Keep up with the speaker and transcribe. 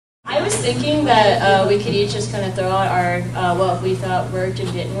thinking that we could each just kind of throw out our what we thought worked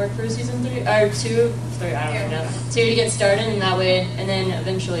and didn't work for season 3 or 2, 3. I don't know. 2 to get started, and that way, and then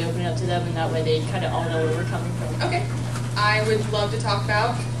eventually open it up to them, and that way they kind of all know where we're coming from. Okay, I would love to talk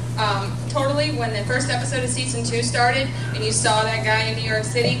about totally when the first episode of season 2 started, and you saw that guy in New York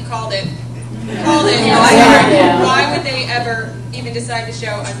City, called it. Why would they ever even decide to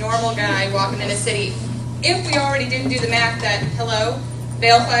show a normal guy walking in a city if we already didn't do the math that, hello,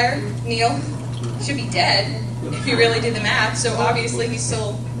 Balefire, Neil, should be dead if you really did the math, so obviously he's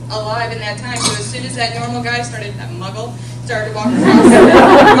still alive in that time. So as soon as that normal guy started, that muggle, started to walk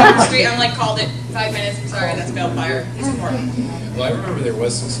across the street, I'm like, called it 5 minutes, I'm sorry, that's Balefire, he's important. Well, I remember there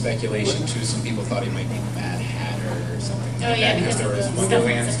was some speculation too, some people thought he might be the Mad Hatter or something like that, because there was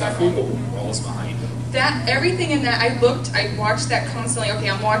Wonderland stuff on the walls behind him. That, everything in that, I watched that constantly. Okay,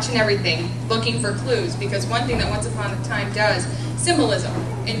 I'm watching everything, looking for clues, because one thing that Once Upon a Time does, symbolism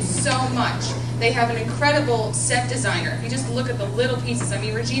in so much. They have an incredible set designer. If you just look at the little pieces, I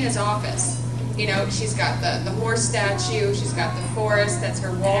mean, Regina's office, you know, she's got the horse statue, she's got the forest, that's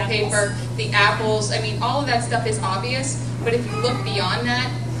her wallpaper, the apples, I mean, all of that stuff is obvious, but if you look beyond that,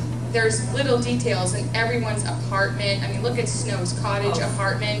 there's little details in everyone's apartment. I mean, look at Snow's cottage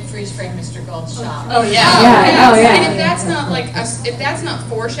apartment. Freeze frame Mr. Gold's shop. Oh yeah. And if that's not like if that's not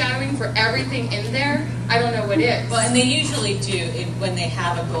foreshadowing for everything in there, I don't know what is. Well, and they usually do when they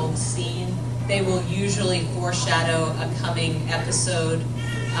have a gold scene. They will usually foreshadow a coming episode,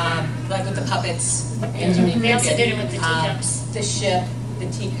 like with the puppets. They also did it with the teacups. The ship, the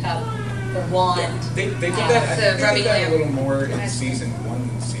teacup, the wand. They did that. They did that a little more in season 1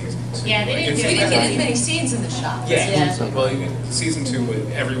 than season 2. Yeah, they didn't We didn't get as many scenes in the shop. Yeah. Well, in season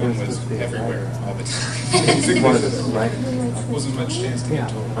 2, everyone was everywhere all the time. Wasn't much chance to get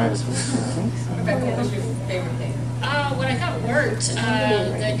told. Rebecca, what was your favorite thing? What I thought worked,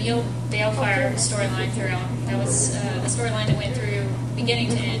 the Neil Balefire storyline throughout. That was the storyline that went through beginning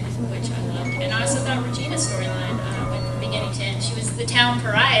to end, which I loved. And I also thought Regina's storyline went from beginning to end. She was the town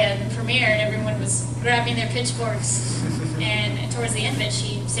pariah in the premiere, and everyone was grabbing their pitchforks. And towards the end of it,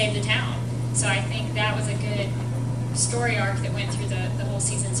 she saved the town. So I think that was a good story arc that went through the whole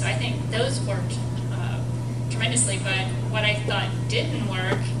season. So I think those worked tremendously. But what I thought didn't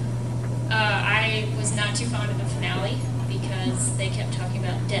work, I was not too fond of the finale because they kept talking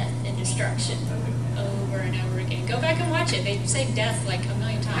about death and destruction over and over again. Go back and watch it. They say death like a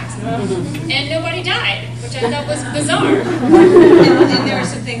million times. And nobody died, which I thought was bizarre. And there were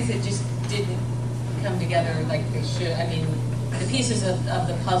some things that just didn't come together like they should. I mean, the pieces of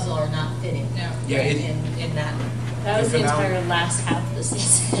the puzzle are not fitting in that. That was the entire last half of the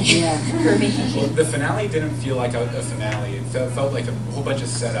season for me. Well, the finale didn't feel like a finale. It felt like a whole bunch of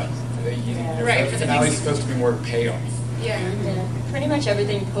setup. Right. The finale's supposed to be more payoff. Yeah. Pretty much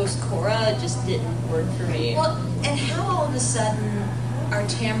everything post Cora just didn't work for me. Well, and how all of a sudden are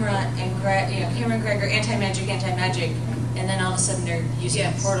Tamara and Cameron and Greg are anti-magic, and then all of a sudden they're using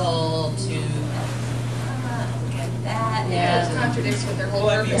a portal to get that. It contradicts what their whole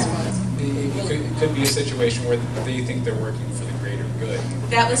purpose was. It could be a situation where they think they're working for the greater good.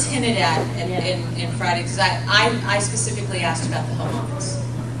 That was hinted at in Friday, because I specifically asked about the Home Office.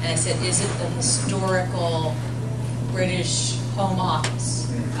 And I said, is it the historical British Home Office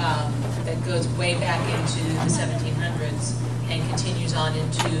that goes way back into the 1700s and continues on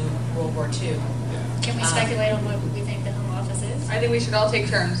into World War II? Can we speculate on what we think the Home Office is? I think we should all take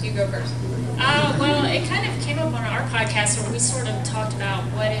turns. You go first. Well, it kind of came up on our podcast where we sort of talked about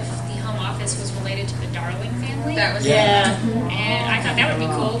what if the Home Office was related to the Darling family. That was And I thought that would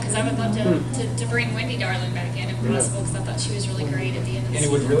be cool because I would love to bring Wendy Darling back in if possible because I thought she was really great at the end of the season. And it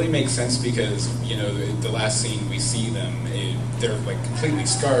would really make sense because, you know, the last scene we see them, they're like completely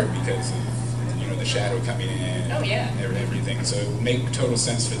scarred because of, you know, the shadow coming in and everything. So it would make total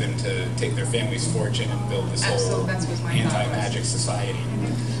sense for them to take their family's fortune and build this whole anti-magic society.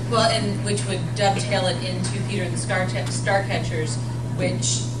 Well, and which would dovetail it into Peter and the Starcatchers,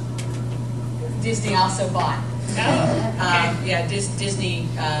 which Disney also bought. Disney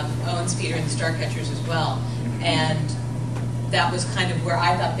owns Peter and the Starcatchers as well, and that was kind of where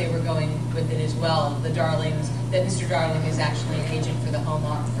I thought they were going with it as well. The Darlings, that Mr. Darling is actually an agent for the Home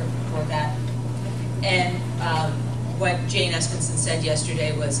Office for that. And what Jane Espenson said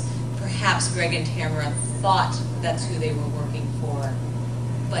yesterday was perhaps Greg and Tamara thought that's who they were working for,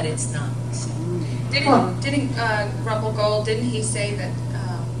 but it's not. Didn't Rumble Gold, didn't he say that,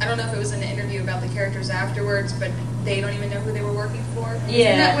 I don't know if it was in the interview about the characters afterwards, but they don't even know who they were working for?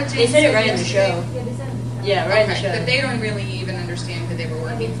 Yeah, Isn't that what Jane they said it right in the show. Yeah, right in the show. But they don't really even understand who they were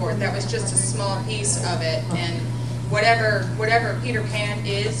working for. That was just a small piece of it, and whatever Peter Pan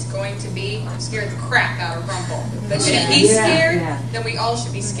is going to be, scared the crap out of Rumple. But if he's scared, then we all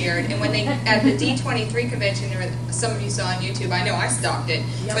should be scared. And when they, at the D23 convention, or some of you saw on YouTube, I know I stalked it,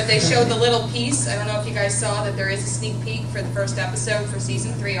 but they showed the little piece. I don't know if you guys saw that there is a sneak peek for the first episode for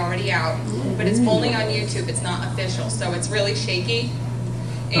season 3 already out, but it's only on YouTube, it's not official, so it's really shaky.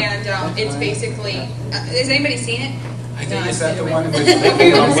 And it's basically, has anybody seen it? I think is that the one with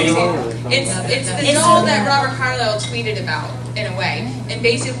It's the doll that Robert Carlyle tweeted about, in a way. And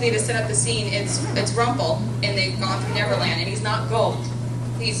basically, to set up the scene, it's Rumple, and they've gone through Neverland, and he's not Gold.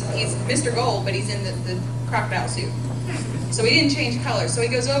 He's Mr. Gold, but he's in the crocodile suit. So he didn't change color. So he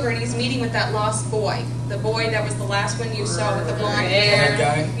goes over and he's meeting with that lost boy, the boy that was the last one you saw with the blonde hair.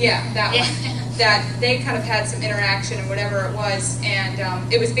 That guy? Yeah, that one. That they kind of had some interaction and whatever it was, and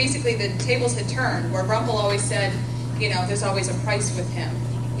it was basically the tables had turned, where Rumple always said, you know, there's always a price with him.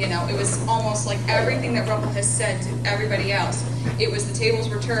 You know, it was almost like everything that Rumple has said to everybody else. It was the tables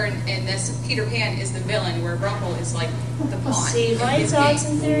were turned, and this Peter Pan is the villain, where Rumple is like the pawn. See, my thoughts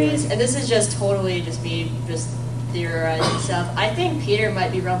and theories, and this is just totally just me just theorizing stuff. I think Peter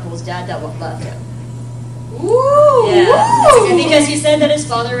might be Rumple's dad that left him. Ooh! Yeah, because he said that his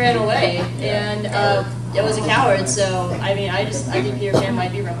father ran away, and it was a coward. So I mean, I think Peter Pan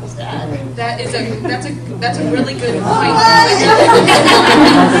might be Rumple's dad. That's a really good point.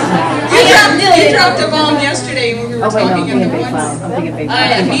 You dropped a bomb yesterday when we were talking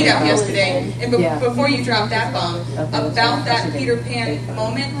at the meetup yesterday, and before you dropped that bomb about that Peter Pan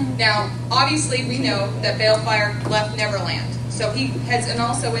moment. Now, obviously, we know that Balefire left Neverland. So he has, and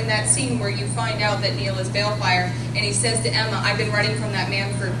also in that scene where you find out that Neil is Balefire, and he says to Emma, "I've been running from that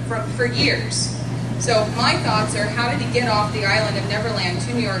man for years." So my thoughts are, how did he get off the island of Neverland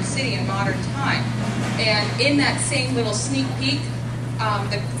to New York City in modern time? And in that same little sneak peek,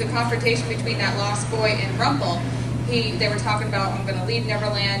 the confrontation between that lost boy and Rumple, they were talking about, I'm going to leave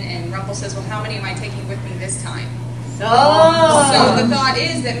Neverland, and Rumple says, well, how many am I taking with me this time? Oh! So the thought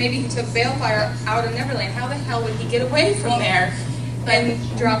is that maybe he took Balefire out of Neverland. How the hell would he get away from there and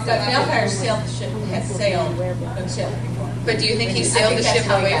drop that? Balefire sailed the ship, had sailed the ship before. But do you think he sailed the ship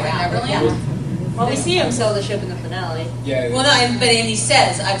away from Neverland? Yeah. Well, we see him sail the ship in the finale. Yeah. Well, no, but he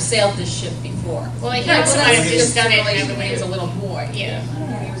says, I've sailed this ship before. Well, he Right, also well, might that's have just done it relation when he was a Neverland. little boy. Yeah.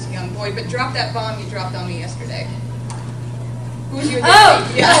 When he was a young boy. But drop that bomb you dropped on me yesterday. Who's your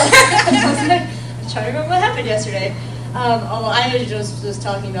Oh! Yeah. I'm trying to remember what happened yesterday. I was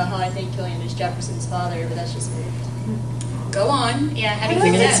talking about how I think Killian is Jefferson's father, but that's just me. Go on. Yeah, how do you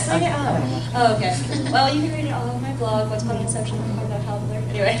figure that? Explain it out. Oh, okay. Well, you can read it all on my blog, What's Called Inception.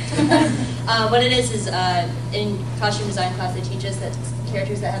 Anyway, what it is in costume design class, they teach us that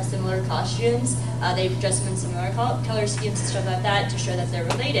characters that have similar costumes, they dress them in similar color schemes and stuff like that to show that they're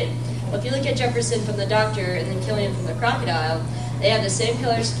related. Well, if you look at Jefferson from the Doctor and then Killian from the Crocodile, they have the same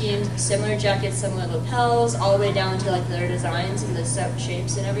color schemes, similar jackets, similar lapels, all the way down to like their designs and the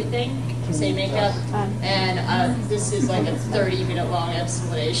shapes and everything. Same makeup, and this is like a 30-minute long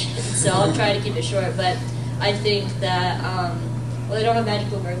explanation, so I'll try to keep it short. But I think that well, they don't have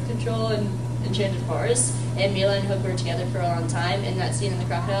magical birth control in Enchanted Forest, and Mila and Hook were together for a long time. In that scene in the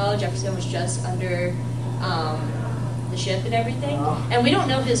Crocodile, Jefferson was just under the ship and everything, and we don't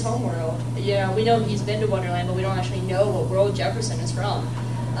know his homeworld. You know, we know he's been to Wonderland, but we don't actually know what world Jefferson is from.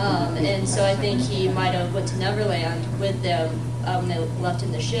 And so I think he might have went to Neverland with them when they left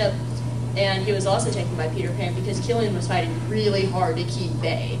in the ship, and he was also taken by Peter Pan because Killian was fighting really hard to keep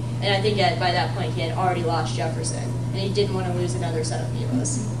Bay, and I think by that point he had already lost Jefferson, and he didn't want to lose another set of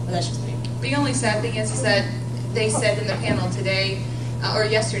Milas. But that's just me. The only sad thing is that they said in the panel today, or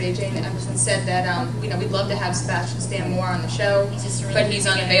yesterday, Jane Emerson said that we'd love to have Sebastian Stan Moore on the show, He's just a really but he's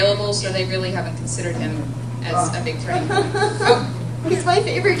good guy. unavailable, so they really haven't considered him as a big turning point. He's my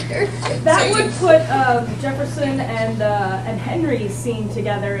favorite character. That So you would put Jefferson and Henry's scene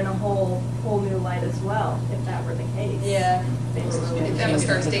together in a whole new light as well, if that were the case. Yeah. If Emma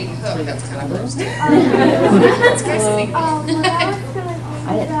starts dating Hook, that's kind of gross too. That's crazy. What I was gonna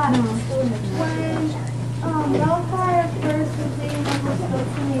say is that when Balefire first was dating Uncle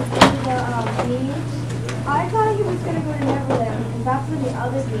Wilson, he was going to the beach. I thought he was gonna go to Neverland because that's where the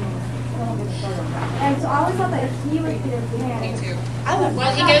other beach. And so I always thought that he was Peter Pan. Me too.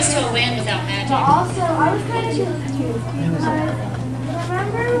 Well, he goes to a land without But magic. also, I was kind of confused because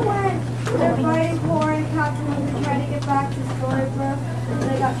remember when they're fighting Cora and Captain Hook to try to get back to Storybrooke and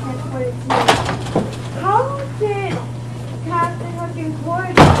they got transported to? How did Captain Hook and Cora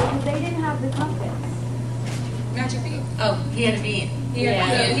do it? Because they didn't have the compass. Magic bean. Oh, he had a bean. He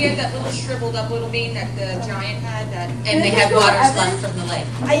had that little shriveled up little bean that the giant had. And they had waters left from the lake.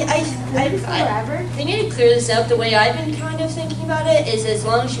 I need to clear this up. The way I've been kind of thinking about it is, as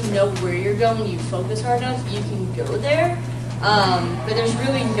long as you know where you're going, you focus hard enough, you can go there. But there's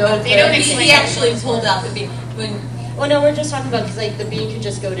really no. They don't. He actually pulled out the bean Well, no, we're just talking about because like the bean could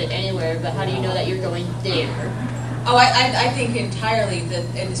just go to anywhere. But how do you know that you're going there? Oh, I think entirely that,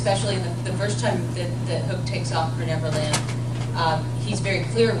 and especially the first time that Hook takes off for Neverland, he's very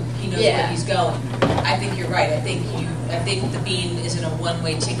clear. He knows where he's going. I think you're right. I think the bean isn't a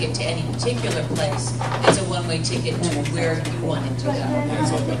one-way ticket to any particular place. It's a one-way ticket to where you want it to go.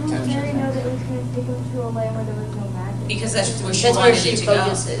 It's all about attention. Harry know that it was going to take him to a land where there was no magic. Because that's where she wanted it to go.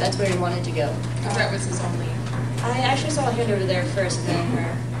 That's where he wanted to go. That was his only. I actually saw him over there first, and then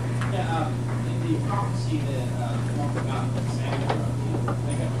her. Yeah, in the prophecy that one forgot Samuel wrote, I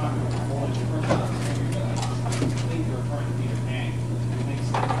think I'm talking about the first Henry, but I think they're referring to Peter Pan. It makes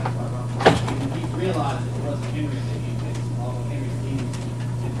sense. That's why he realized it wasn't Henry that he picked, although Henry's team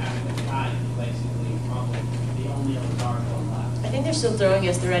didn't have it at the time, basically, probably the only other dark one left. I think they're still throwing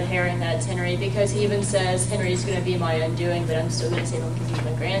us the red herring that it's Henry, because he even says Henry's going to be my undoing, but I'm still going to save him because he's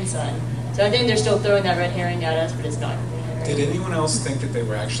my grandson. So I think they're still throwing that red herring at us, but it's not. Did anyone else think that they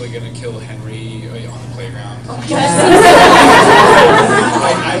were actually going to kill Henry on the playground? Oh, yes.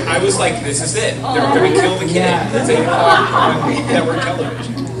 I was like, this is it. They're going to kill the kid. It's 8 o'clock on network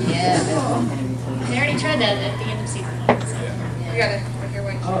television. Yeah. They already tried that at the end of season 1. So. You got it.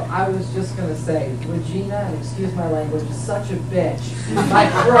 Oh, I was just going to say, Regina, and excuse my language, is such a bitch.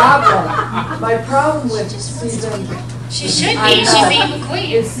 My problem with season... She should be. She's the evil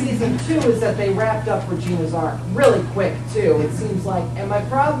queen. In season 2 is that they wrapped up Regina's arc really quick, too, it seems like. And my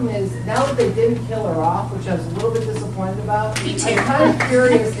problem is, now that they didn't kill her off, which I was a little bit disappointed about, Me too. I'm kind of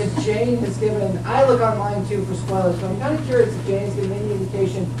curious if Jane has given... I look online, too, for spoilers, but I'm kind of curious if Jane's given any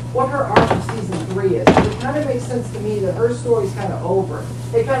indication what her arc of season 3 is. It kind of makes sense to me that her story's kind of over.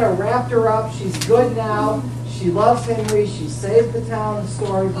 They kind of wrapped her up. She's good now. She loves Henry. She saved the town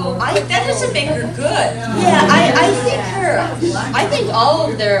Storybrooke. Oh, that doesn't make her good. Yeah, I think all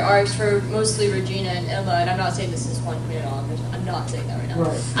of their arcs for mostly Regina and Emma, and I'm not saying this is one queen at all, I'm not saying that right now.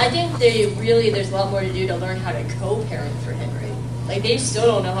 Right. I think there's a lot more to do to learn how to co-parent for Henry. Like, they still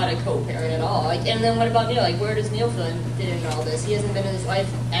don't know how to co-parent at all. Like, and then what about Neil? Like, where does Neil fit in all this? He hasn't been in his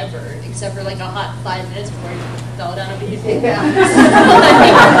life ever, except for like a hot 5 minutes before he fell down a beach.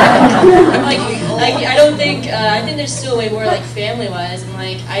 I don't think. I think there's still way more like family-wise, and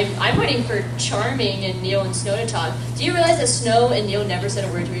like I'm waiting for Charming and Neil and Snow to talk. Do you realize that Snow and Neil never said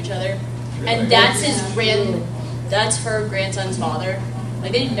a word to each other? And that's that's her grandson's father.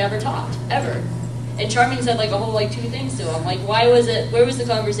 Like, they never talked ever. And Charming said like a whole 2 things to him. Like, where was the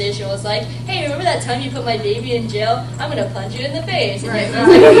conversation? It was like, hey, remember that time you put my baby in jail? I'm gonna punch you in the face. And Right. I was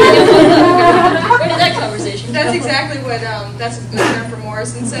like, where did that conversation That's come exactly what Jennifer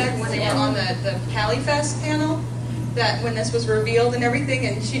Morrison said when they were on the Pallyfest panel. That when this was revealed and everything,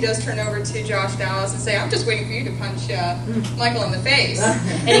 and she does turn over to Josh Dallas and say, "I'm just waiting for you to punch Michael in the face."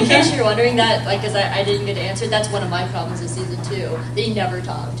 And in case you're wondering that, like, because I didn't get to answer, that's one of my problems with season 2. They never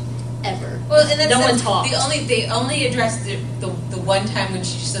talked. Ever. Well, and no one talked. They only addressed the one time when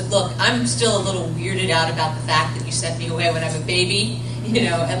she said, "Look, I'm still a little weirded out about the fact that you sent me away when I'm a baby,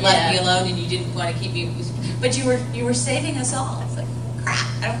 and left me alone, and you didn't want to keep me. But you were saving us all." It's like, crap,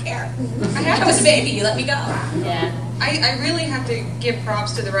 I don't care. I was a baby. You let me go. Yeah. I really have to give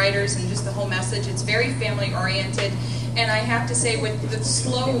props to the writers and just the whole message. It's very family oriented. And I have to say, with the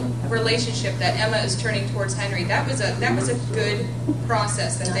slow relationship that Emma is turning towards Henry, that was a good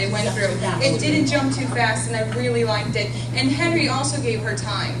process that they went through. It didn't jump too fast, and I really liked it. And Henry also gave her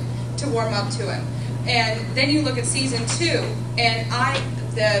time to warm up to him. And then you look at season 2, and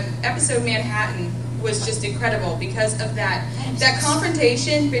the episode Manhattan was just incredible because of that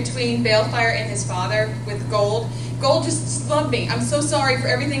confrontation between Balefire and his father with Gold. Gold just loved me. I'm so sorry for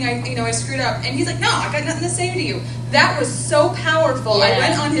everything I screwed up. And he's like, no, I got nothing to say to you. That was so powerful. Yeah. I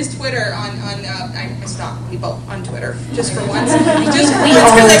went on his Twitter I stalk people on Twitter just for once. Just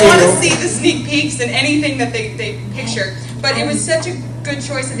because I want to see the sneak peeks and anything that they picture. But it was such a good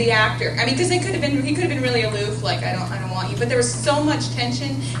choice of the actor. I mean, because he could have been really aloof, like I don't want you. But there was so much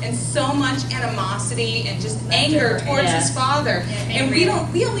tension and so much animosity and just anger towards his father. And we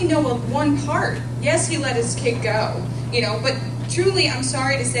only know one part. Yes, he let his kid go, but truly, I'm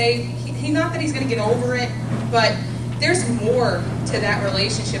sorry to say, he not that he's going to get over it, but there's more to that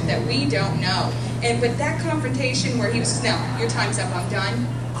relationship that we don't know. And with that confrontation where he was, no, your time's up, I'm done.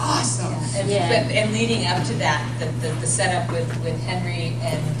 Awesome. And leading up to that, the setup with Henry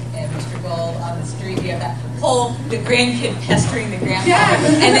and Mr. Gold on the street. creepy. That whole the grandkid pestering the grandfather,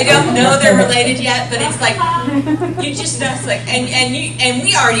 and they don't know they're related yet, but it's like you just know it's like and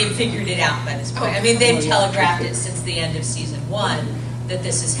we already had figured it out by this point. I mean, they've telegraphed it since the end of season 1 that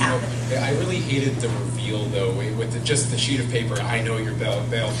this is happening. I really hated the reveal though with just the sheet of paper. I know you're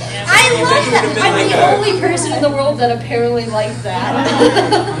Balefire. I love that. I'm the only person in the world that apparently likes that.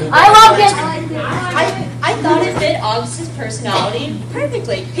 I love it. I thought it fit August's personality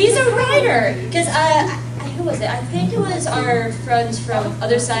perfectly. He's a writer. Because, who was it? I think it was our friends from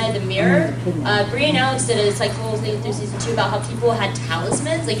Other Side of the Mirror. Brie and Alex did a little thing through season 2 about how people had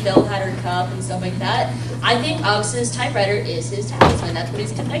talismans, like Belle had her cup and stuff like that. I think August's typewriter is his talisman. That's what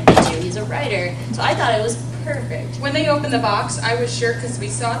he's connected to. He's a writer. So I thought it was perfect. When they opened the box, I was sure because we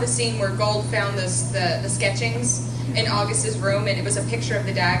saw the scene where Gold found the sketchings in August's room, and it was a picture of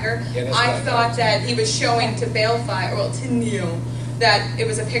the dagger. Yeah, I thought that he was showing to Balefire, well, to Neil, that it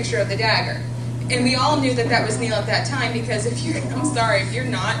was a picture of the dagger. And we all knew that that was Neil at that time, because if you're, I'm sorry, if you're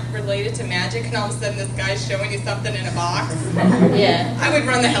not related to magic and all of a sudden this guy's showing you something in a box, Yeah. I would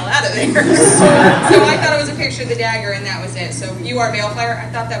run the hell out of there. So I thought it was a picture of the dagger and that was it. So you are Balefire. I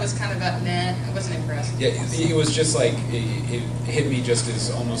thought that was kind of a, nah, I wasn't impressed. Yeah, it was just like, it hit me just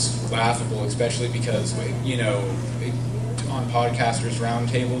as almost laughable, especially because, you know, on podcasters'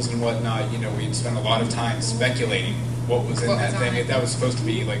 roundtables and whatnot, you know, we'd spent a lot of time speculating what was in that thing. That was supposed to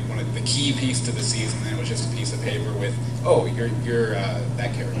be like one of the key piece to the season, and it was just a piece of paper with, oh, you're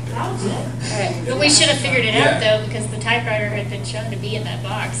that character. Right. But we should have figured it Yeah. out though, because the typewriter had been shown to be in that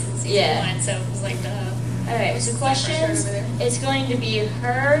box in season 1, so it was like Alright, so questions. It's going to be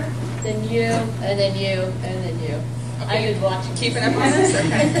her, then you, and then you, and then you. Okay. I've been watching. Keeping up on this?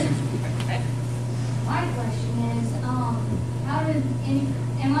 Okay. My question is, how did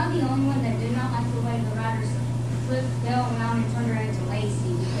am I the only one that did not like the way the writers flipped Belle around and turned her into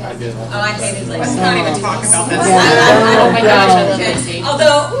Lacey? I did. Oh, I hated Lacey. Let's not even talk about that. Oh my gosh, I love Lacey.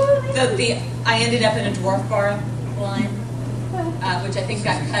 Although I ended up in a dwarf bar line, which I think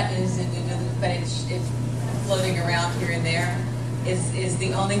got cut, but it's floating around here and there. Is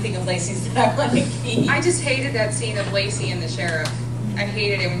the only thing of Lacey's that I want to keep. I just hated that scene of Lacey and the sheriff. I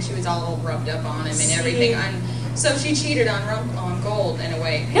hated it when she was all rubbed up on him and everything. So she cheated on Gold in a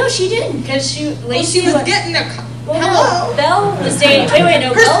way. No, she didn't, because Lacey was getting a. Hello. Belle was dating. Wait, no.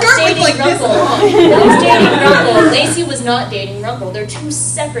 Her Belle was skirt was dating like this Rumple. long. Belle was dating Rumple. Lacey was not dating Rumple. They're two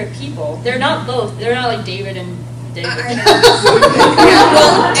separate people. They're not both. They're not like David and David. Yeah,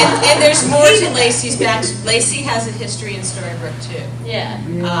 well, and there's more to Lacey's back. Lacey has a history in Storybrooke too. Yeah.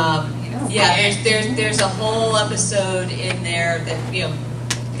 There's a whole episode in there that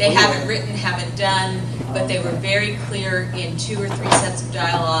they haven't written, haven't done, but they were very clear in 2 or 3 sets of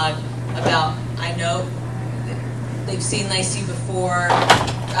dialogue about, I know they've seen Lacey before,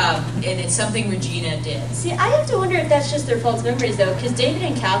 and it's something Regina did. See, I have to wonder if that's just their false memories, though, because David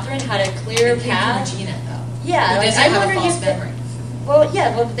and Catherine had a clear path. Regina, though. Yeah, Who doesn't I'm have a wondering false if memory.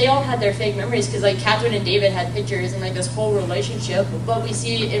 Well, they all had their fake memories, because like Catherine and David had pictures and like this whole relationship. But we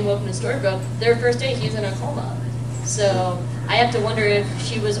see in Welcome to Storybrooke, their first date, he's in a coma. So I have to wonder if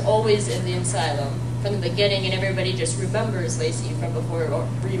she was always in the asylum from the beginning, and everybody just remembers Lacey from before, or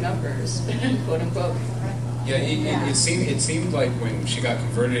remembers, quote unquote. Yeah, it seemed like when she got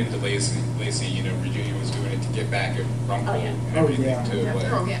converted into Lacey, Regina was doing it to get back at Rumple and everything too.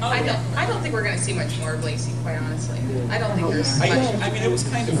 I don't think we're going to see much more of Lacey, quite honestly. I don't think there's much. I mean, it was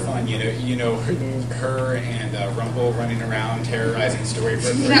kind of fun, her and Rumple running around terrorizing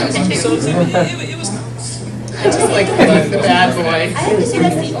Storybrooke. That was cute. So it was nice. I just like the bad boy. I have to say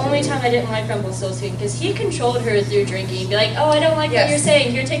that's the only time I didn't like Rumpelstiltskin, because he controlled her through drinking. Be like, oh, I don't like what you're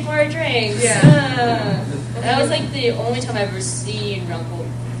saying. Here, take more drinks. Yeah. That was like the only time I've ever seen Rumple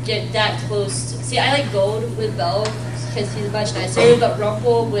get that close. See, I like Gold with Belle because he's much nicer, but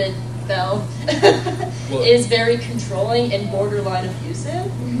Rumple with Belle is very controlling and borderline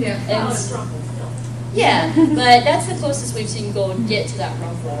abusive. Yeah. Yeah, but that's the closest we've seen Gold get to that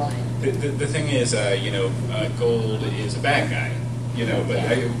Rumple line. The thing is, Gold is a bad guy,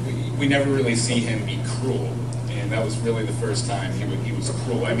 but we never really see him be cruel, and that was really the first time he was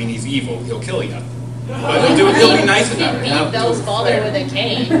cruel. I mean, he's evil; he'll kill you, but he'll be nice about it. He beat Belle's father with a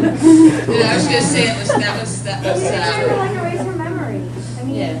cane. I was gonna say that was. They're trying to like erase her memory. I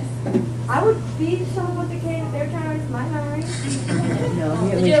mean, Yeah. I would beat someone with a cane if they're trying to erase my memory.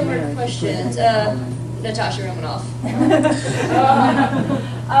 Did you have more questions? Natasha Romanoff.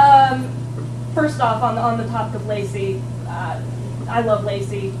 First off, on the topic of Lacey, I love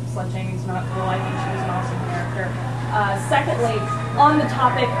Lacey. Slut-shaming's not cool. I think she was an awesome character. Secondly, on the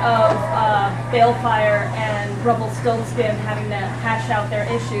topic of Balefire and Rumpelstiltskin having to hash out their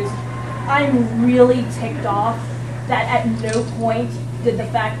issues, I'm really ticked off that at no point did the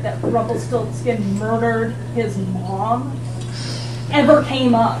fact that Rumpelstiltskin murdered his mom ever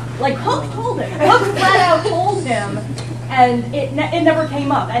came up. Like, Hook told him. Hook flat out told him, and it never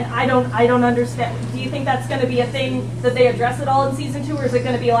came up. And I don't understand. Do you think that's going to be a thing that they address at all in season 2, or is it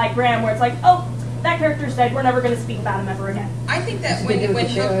going to be like Graham, where it's like, oh, that character's dead, we're never going to speak about him ever again? I think that when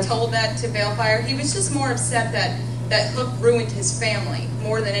Hook told that to Balefire, he was just more upset that Hook ruined his family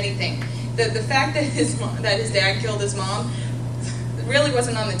more than anything. The fact that his dad killed his mom really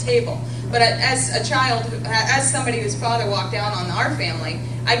wasn't on the table. But as a child, as somebody whose father walked down on our family,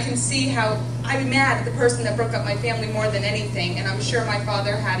 I can see how I'm mad at the person that broke up my family more than anything. And I'm sure my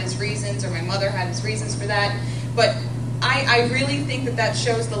father had his reasons, or my mother had his reasons for that. But I really think that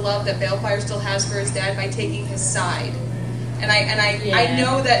shows the love that Balefire still has for his dad by taking his side. And I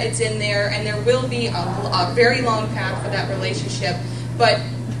know that it's in there, and there will be a very long path for that relationship. But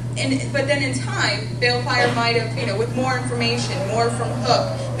then in time, Balefire might have, with more information, more from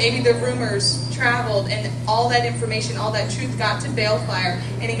Hook, maybe the rumors traveled, and all that information, all that truth got to Balefire,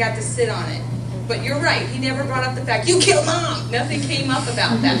 and he got to sit on it. But you're right, he never brought up the fact, you killed Mom! Nothing came up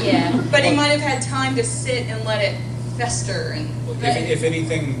about that. Yeah. But he might have had time to sit and let it fester. And if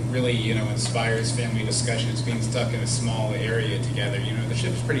anything really, inspires family discussion, it's being stuck in a small area together. The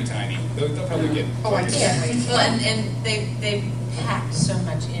ship's pretty tiny. They'll probably get. Oh, I can't wait. Well, and they packed so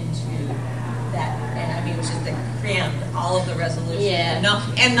much into that, and I mean, it was just they crammed all of the resolution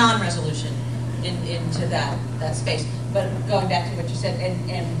and non-resolution into that space. But going back to what you said,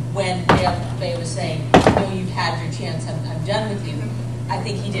 and when Bay was saying, you've had your chance, I'm done with you. I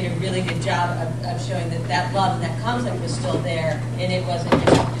think he did a really good job of showing that love and that conflict was still there, and it wasn't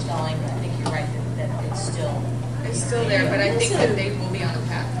just stalling. I think you're right that it's still there, but I think that they will be on a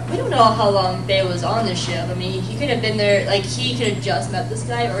path. We don't know how long Bay was on this ship. I mean, he could have been there, he could have just met this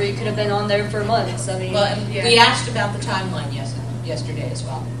guy, or he could have been on there for months. I mean, we asked about the timeline yesterday as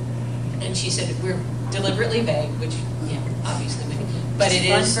well, and she said we're deliberately vague, which obviously we do, but it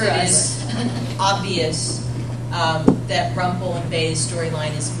is obvious that Rumple and Bay's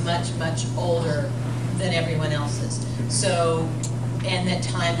storyline is much, much older than everyone else's. So, and that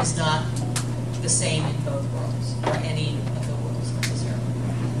time is not the same in both worlds, or any of the worlds necessarily.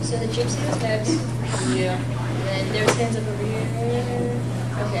 So the gypsy was next. Yeah. And then there's hands up over here.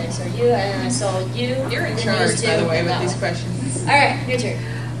 Okay, so you, and I saw you. You're in charge, by the way, with these questions. Alright, your turn.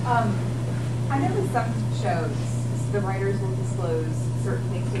 I know that some shows, the writers will disclose certain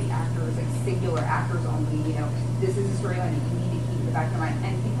things to the actors, like singular actors only, this is a storyline that you need to keep in the back of your mind.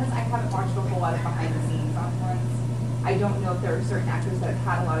 And because I haven't watched a whole lot of behind the scenes on ones, I don't know if there are certain actors that have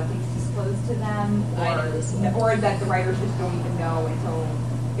had a lot of things disclosed to them, or that the writers just don't even know until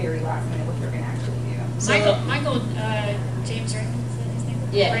very last minute what they're going to actually do. So, Michael James, right? Is that his name?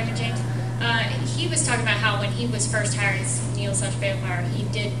 Yeah. Raymond James. He was talking about how when he was first hired as Neil/Balefire, he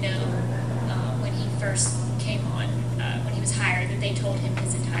did know when he first came on, when he was hired, that they told him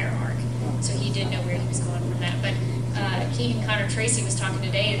his entire arc. So he did know where he was going from that. But Keegan Connor Tracy was talking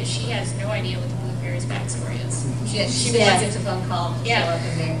today that she has no idea what the Blue Fairy's backstory is. She gets a phone call to show up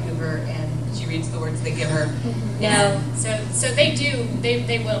in Vancouver, and she reads the words they give her. Yeah. So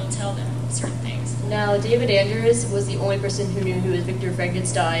they will tell them certain things. Now, David Andrews was the only person who knew who was Victor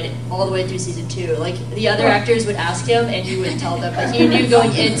Frankenstein all the way through season 2. The other actors would ask him, and he would tell them. But he knew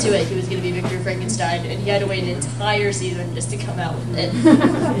going into it he was going to be Victor Frankenstein, and he had to wait an entire season just to come out with it.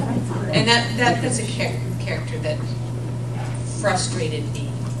 And that's a character that frustrated me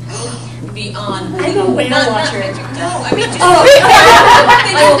beyond. I'm a whale watcher. No, I mean just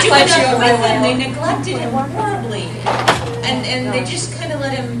they neglected him horribly, and they just kind of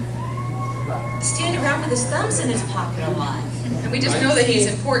let him stand around with his thumbs in his pocket a lot. And we just know that he's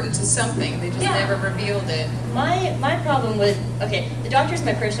important to something. They just never revealed it. My problem with, the Doctor's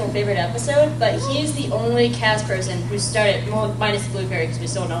my personal favorite episode, but he's the only cast person who started, minus Blue Fairy, because we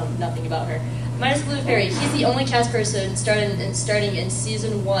still know nothing about her. Minus Blue Fairy, he's the only cast person starting in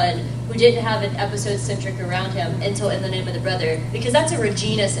season 1 who didn't have an episode centric around him until In the Name of the Brother, because that's a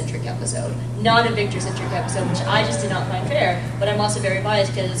Regina-centric episode, not a Victor-centric episode, which I just did not find fair, but I'm also very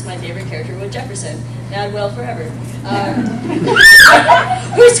biased because it's my favorite character with Jefferson. Madwell forever.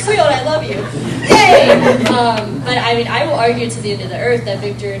 Who squealed? I love you. Yay! But I mean, I will argue to the end of the earth that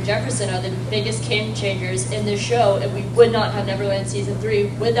Victor and Jefferson are the biggest game changers in this show, and we would not have Neverland season 3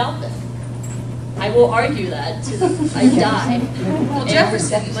 without them. I will argue that till I die. Well,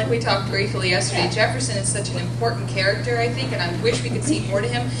 Jefferson, like we talked briefly yesterday, Jefferson is such an important character, I think, and I wish we could see more to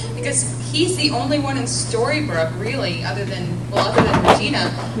him, because he's the only one in Storybrooke, really, other than Regina,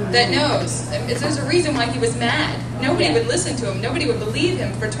 that knows. There's a reason why he was mad. Nobody would listen to him. Nobody would believe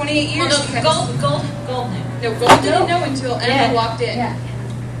him. For 28 years, Well, no, Gold knew. No, Gold didn't know until Emma walked in.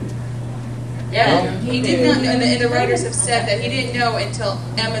 Yeah, he did not know, and the writers have said that he didn't know until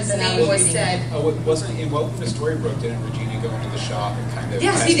Emma's name was said. Oh, wasn't in Welcome to Storybrooke, didn't Regina go into the shop and kind of...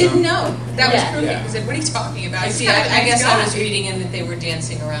 Yes, he didn't know. That was creepy. He said, what are you talking about? I guess I was reading in that they were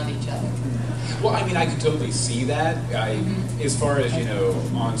dancing around each other. Well, I mean, I could totally see that. As far as,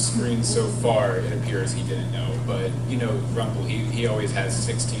 on screen so far, it appears he didn't know. But, Rumple, he always has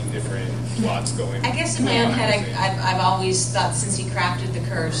 16 different plots going. I guess in my own head, I've always thought since he crafted the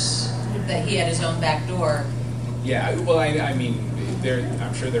curse that he had his own back door. Yeah, well, I mean,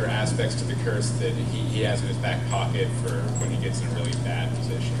 I'm sure there are aspects to the curse that he has in his back pocket for when he gets in a really bad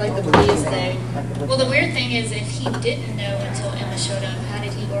position. Like the police thing. Well, the weird thing is, if he didn't know until Emma showed up, how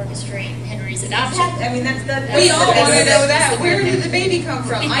did he orchestrate Henry's adoption? I mean, that's we all want to know that. Where did the baby come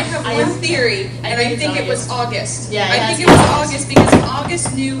from? I have one theory, and I think it was August. Yeah, I think it was August because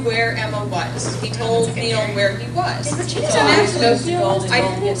August knew where Emma was. He told Neil where he was. Did Regina So actually,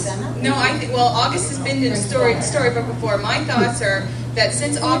 know? I think August has been in Storybook before. My thoughts are that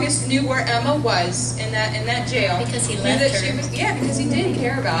since August knew where Emma was in that jail, Because he knew left that her. she was, because he did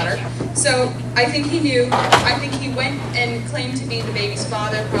care about her. So I think he knew. I think he went and claimed to be the baby's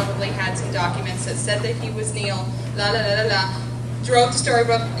father. Probably had some documents that said that he was Neil. La la la la la. Drove to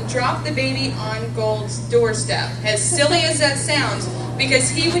Storybook and dropped the baby on Gold's doorstep. As silly as that sounds, because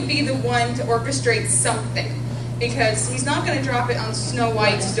he would be the one to orchestrate something. Because he's not going to drop it on Snow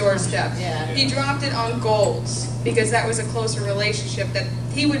White's doorstep. Yeah. He dropped it on Gold's because that was a closer relationship that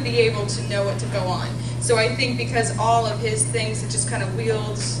he would be able to know what to go on. So I think because all of his things, it just kind of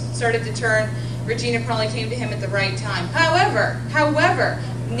wheels started to turn, Regina probably came to him at the right time. However,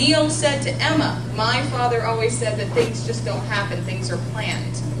 Neil said to Emma, my father always said that things just don't happen, things are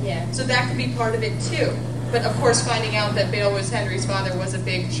planned. Yeah. So that could be part of it too. But of course, finding out that Bale was Henry's father was a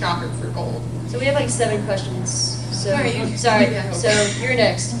big shocker for Gold. So we have like 7 questions. So All right, you- sorry. yeah. So you're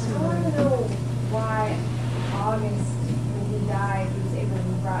next. I want to know why August, when he died, he was able to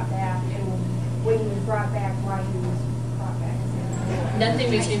be brought back, and when he was brought back, why he was brought back.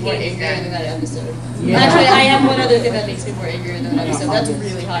 Nothing makes me more angrier than that episode. Actually, I have one other thing that makes me more angrier than that episode. That's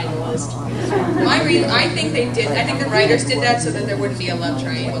really high on the list. I think they did. I think the writers did that so that there wouldn't be a love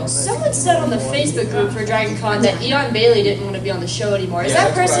triangle. Someone said on the Facebook group for Dragon Con that Eon Bailey didn't want to be on the show anymore. Is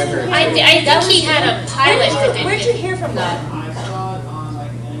that that's what I person? heard. I think he had a pilot that didn't Where'd you hear from that? I saw it on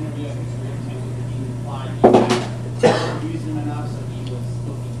like an interview. I think he implied he had used him enough, so he was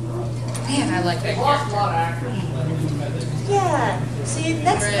looking for other roles. Man, I like that Lost a character. lot of actors, but Yeah. See,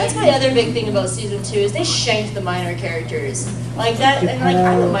 that's my other big thing about season 2 is they shanked the minor characters like that. And like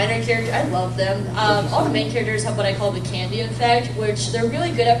I'm a minor character, I love them. All the main characters have what I call the candy effect, which they're really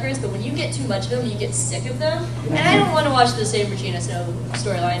good at first, but when you get too much of them, you get sick of them. And I don't want to watch the same Regina Snow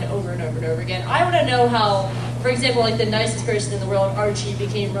storyline over and over and over again. I want to know how, for example, like the nicest person in the world, Archie,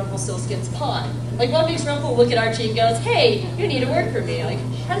 became Rumpelstiltskin's pawn. Like, what makes Rumple look at Archie and goes, hey, you need to work for me? Like,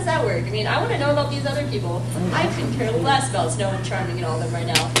 how does that work? I mean, I want to know about these other people. I couldn't care less about Snow and Charming and all of them right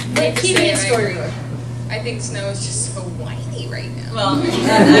now. Like, keep me in Storybook. I think Snow is just so whiny right now. Well, I'm sure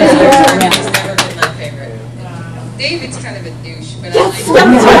Charmin has never been my favorite. David's kind of a douche, but I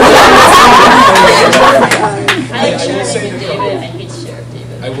I like I will say Charming and that- David. I hate Sheriff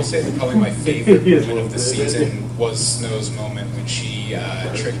David. I will say that probably my favorite moment of the season was Snow's moment when she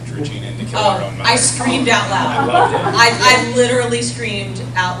tricked Regina into killing her own mother. I screamed out I loud. loved it. I literally screamed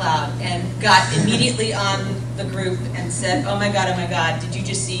out loud and got immediately on the group and said, oh my God, did you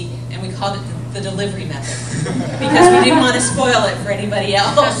just see? And we called it the delivery method because we didn't want to spoil it for anybody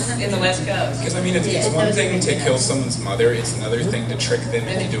else in the West Coast. Because I mean, it's one thing to kill someone's mother; it's another thing to trick them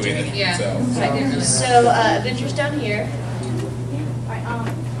into doing it Yeah. themselves. So, Adventures Down Here.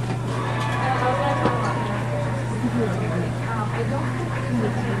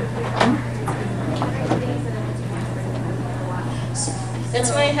 That's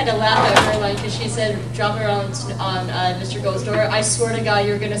why I had to laugh at her line because she said, "Drop her on Mr. Gold's door." I swear to God,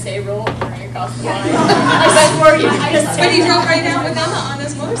 you're gonna say roll right across the line. I swear you're gonna say. But he drove right down with Emma on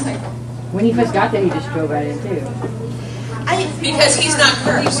his motorcycle. When he first got there, he just drove right in too. Because he's not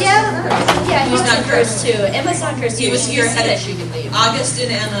cursed. Yeah, he's He's not not cursed too. Emma's not cursed too. He was She here said ahead that she can leave. August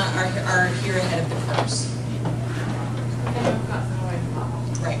and Emma are here ahead of the curse.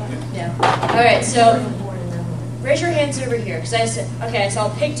 Right. Yeah. All right. So raise your hands over here. Because I said, okay, I saw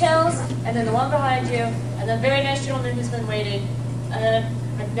pigtails, and then the one behind you, and the very nice gentleman who's been waiting, and then I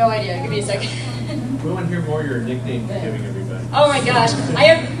have no idea. Give me a second. We want to hear more of your nickname giving everybody. Oh my gosh,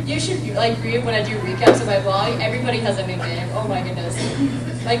 you should like read when I do recaps of my blog. Everybody has a nickname. Oh my goodness.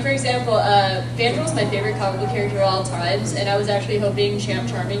 Like for example, Vandal is my favorite comic book character of all times, and I was actually hoping Champ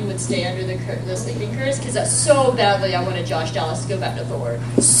Charming would stay under the sleeping curse because that's so badly I wanted Josh Dallas to go back to Thor,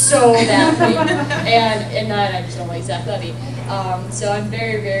 so badly, and I just don't like Zach Levy. So I'm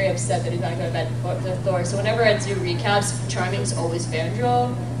very, very upset that he's not going back to Thor. So whenever I do recaps, Charming's always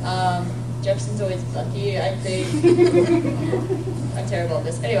Vandal. Jefferson's always Bucky, I think. I'm terrible at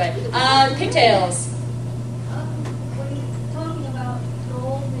this. Anyway, pigtails. When you're talking about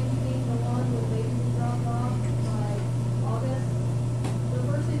Joel maybe being the one with babies dropped off by August, the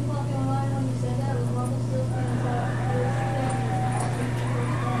first thing that popped in my mind when you said that was Rumpelstiltskin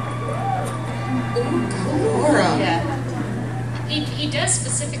and Laura. Yeah. He does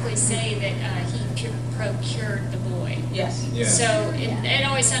specifically say that he procured the boy. Yes. Yeah. So it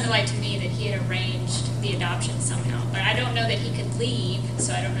always sounded like to me that he had arranged the adoption somehow. But I don't know that he could leave,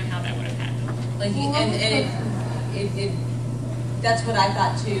 so I don't know how that would have happened. Like it that's what I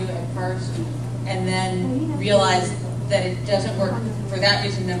thought too at first, and then realized that it doesn't work for that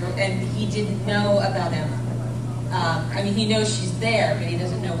reason. And he didn't know about Emma. I mean, he knows she's there, but he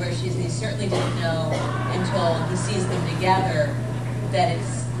doesn't know where she is. And he certainly didn't know until he sees them together that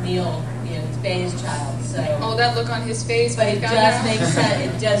it's Neil, it's Bay's child. So. Oh, that look on his face. But it does make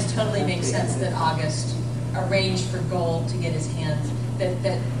sense. It does totally make sense that August arranged for Gold to get his hands.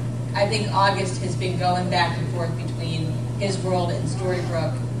 That I think August has been going back and forth between his world and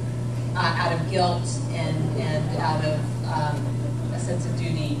Storybrooke out of guilt and out of a sense of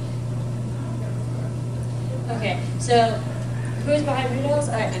duty. Okay, so who's behind Rudolph's?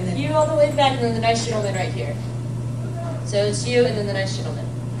 All right, and then you all the way back, and then the nice gentleman right here. So it's you, and then the nice gentleman.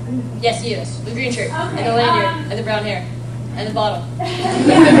 Yes, you. The green shirt, and the lanyard, and the brown hair, and the bottle.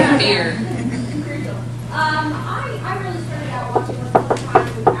 The beer. I really started out watching Once Upon a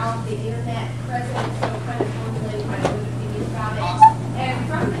Time without the internet present, so kind of formulating my own opinions about it. And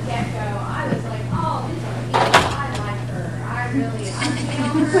from the get-go, I was like, oh, this is I like her. I feel her.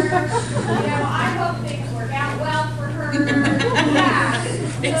 I hope things work out well for her. Yeah.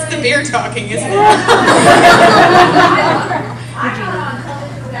 It's the beer talking, isn't it? I got on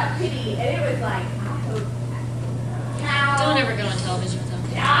television without pity, and it was like, I hope cow. Don't ever go on television with him.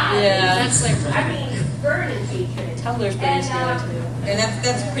 Yeah. That's like. I mean, burning hatred. Tumblr's pretty scary too. And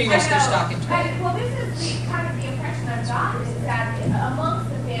that's pretty much their stock and trade. Well, this is kind of the impression I've gotten is that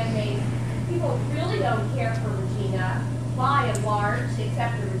amongst the fan base, people really don't care for Regina by and large,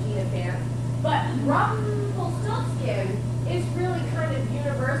 except the Regina fans. But Rumpelstiltskin is really kind of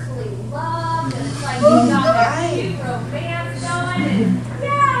universally loved, and it's like he's got that cute romance going, and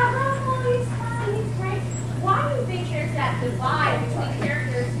yeah, Rumple, he's fun, he's great. Why do you think there's that divide between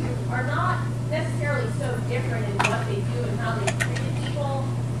characters who are not necessarily so different in what they do and how they treat people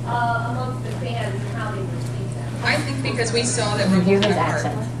amongst the fans and how they perceive them? I think because we saw that Rumple had a heart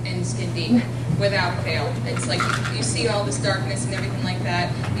in Skin Deep without fail. It's like you see all this darkness and everything like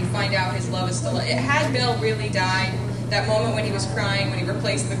that. You find out his love is still. Had Bill really died, that moment when he was crying, when he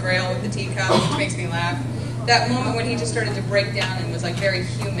replaced the Grail with the teacup, which makes me laugh. That moment when he just started to break down and was like very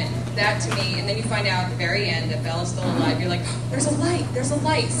human. That to me, and then you find out at the very end that Bella's still alive. You're like, there's a light.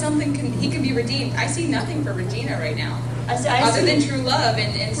 He can be redeemed. I see nothing for Regina right now. Other than true love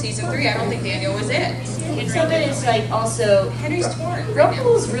in season 3, I don't think Daniel was it. Something is like also Henry's torn.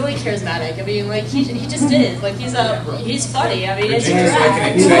 Rumpel's really charismatic. I mean, like he just is. Like he's funny. I mean, it's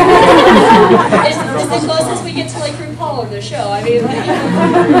the closest we get to like RuPaul on the show. I mean, like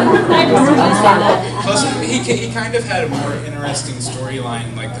I just that. Plus, he kind of had a more interesting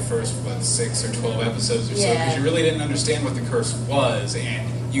storyline, like the first 6 or 12 episodes or so, because you really didn't understand what the curse was, and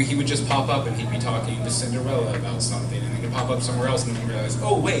he would just pop up and he'd be talking to Cinderella about something, and then he'd pop up somewhere else and then you realize,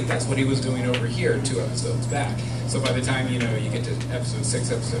 oh wait, that's what he was doing over here 2 episodes back. So by the time you get to episode 6,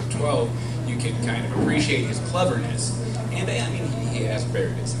 episode 12, you can kind of appreciate his cleverness, and I mean he has a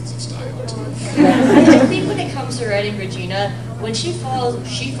very good sense of style too. I think when it comes to writing Regina, when she falls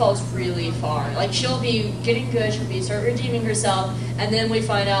really far. Like she'll be getting good, she'll start redeeming herself, and then we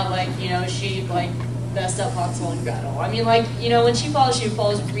find out she messed up Hansel and Gretel. I mean, when she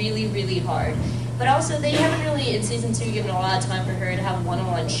falls really, really hard. But also, they haven't really, in season 2, given a lot of time for her to have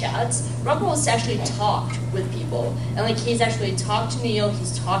one-on-one chats. Rumpel has actually talked with people. And, he's actually talked to Neil,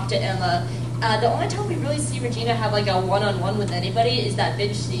 he's talked to Emma. The only time we really see Regina have, a one-on-one with anybody is that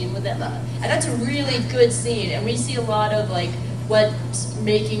binge scene with Emma. And that's a really good scene. And we see a lot of, what's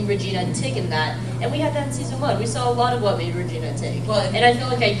making Regina tick in that. And we had that in season 1. We saw a lot of what made Regina tick. Well, and I feel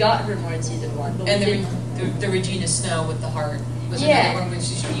like I got her more in season 1. But and the Regina Snow with the heart was another one,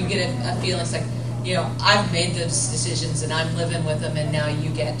 which you get a feeling, it's like, you know, I've made those decisions and I'm living with them, and now you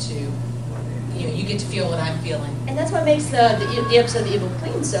get to, you know, you get to feel what I'm feeling. And that's what makes the episode The Evil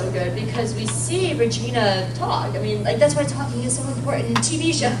Queen so good, because we see Regina talk. I mean, like, that's why talking is so important in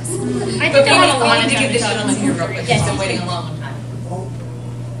TV shows. I think I want to get this gentleman here real quick. Yes, I'm waiting a long time.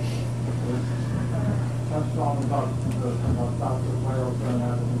 Touched on about Dr. Wales and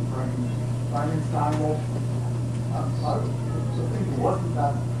Frankenstein. Well, I think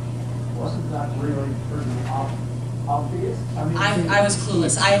wasn't that really pretty obvious? I mean, I was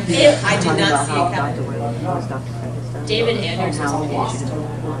clueless. I did not see it happen. David Anders is amazing.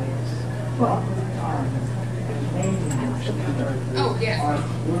 Oh, yeah.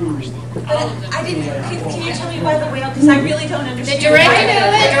 I didn't. Can you tell me why the whale? Because I really don't understand. The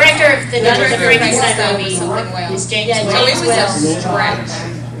director of the Frankenstein movie is James Whale. Oh, it was a stretch.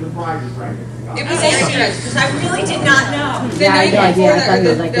 It was a stretch because I really did not know. The night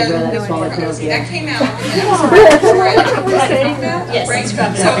before that came out. Yes, right.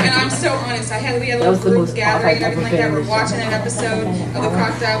 So, and I'm so honest. We had a little group gathering and everything like that. We're watching an episode of The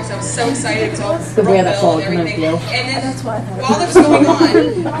Crocodile because I was so excited. It was all Brooklyn and everything. And then while it was going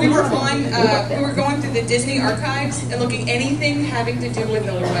on, we were going through the Disney archives and looking anything having to do with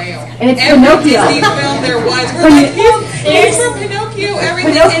the whale. And it's every Pinocchio. Disney film there was. We're like, here's for Pinocchio,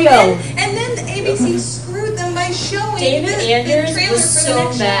 everything. And then ABC screwed them by showing David Anders the trailer was for so the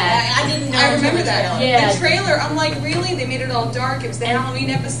next mad. I didn't know. I remember that. Yeah. The trailer, I'm like, really? They made it all dark. It was the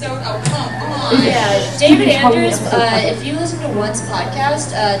Halloween episode. Oh, come on. Yeah, David Anders, if you listen to Once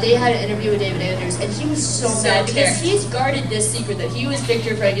podcast, they had an interview with David Anders, and he was so mad because he's guarded this secret that he was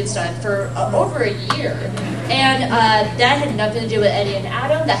Victor Frankenstein for over a year. And that had nothing to do with Eddie and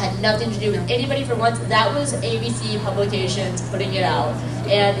Adam. That had nothing to do with anybody for Once. That was ABC Publications putting it out.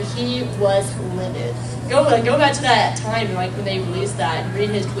 And he was livid. Go back to that time, like when they released that, and read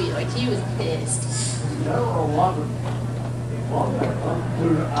his tweet. Like, he was pissed. There were a lot of I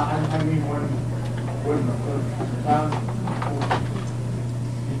mean, when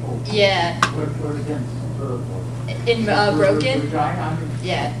people Yeah. were against In Broken? vagina, I mean,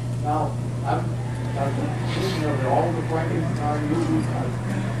 Yeah. now, I've thinking of all the Frankenstein movies.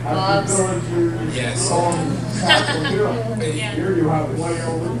 I've Loves. been going to Yes. on Castle Hill. Here you have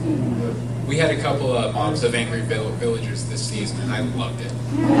whale. We had a couple of Moms of Angry Villagers this season, and I loved it.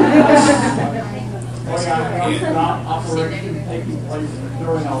 Operation taking place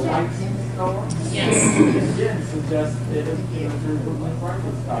during a lightning storm. Yes. Again, suggests it is through the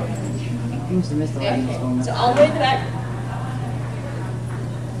Frankenstein. Seems to miss the lightning storm. So all the way in the back.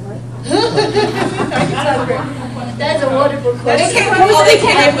 That is a wonderful question.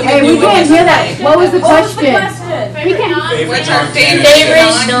 Hey, we can't hear that. What was the question? We can. What's our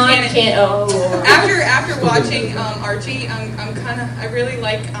favorite non-canon? After watching Archie, I really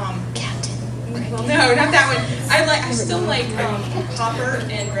like Captain. Well, no, not that one. I still like Hopper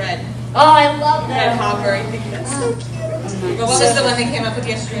and Red. Oh, I love Red that. Hopper. I think that's so cute. But what was the one they came up with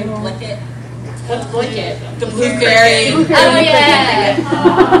yesterday? Blicket? What's Blicket? The blueberry. Oh yeah.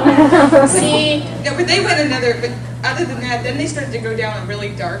 See. No, but they went another. But other than that, then they started to go down a really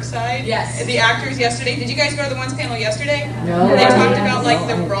dark side. Yes. The actors yesterday. Did you guys go to the Once panel yesterday? No. They talked about like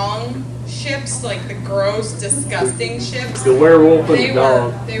the wrong ships, like the gross, disgusting ships. The werewolf and the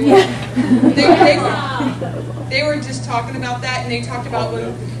dog. They were just talking about that, and they talked about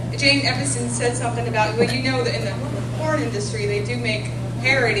when Jane Everson said something about, well, you know that in the porn industry they do make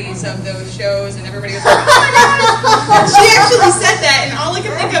parodies of those shows, and everybody was like, oh my gosh! She actually said that, and all I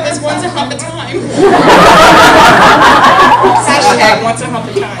can think of is Once a Hump of Time. Hashtag Once a Hump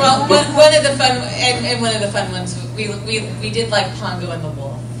of Time. Well, one of the fun ones, we did like Pongo and the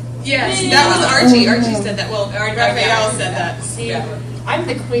Wolf. Yes, that was Archie. Archie said that. Well, Raphael said that. See, Yeah. I'm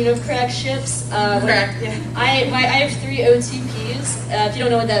the queen of crack ships. Crack, yeah. I have 3 OTPs. If you don't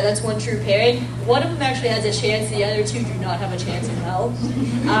know what that's one true pairing. One of them actually has a chance. The other 2 do not have a chance in hell.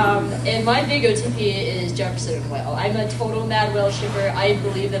 And my big OTP is Jefferson and Whale. I'm a total Mad Whale shipper. I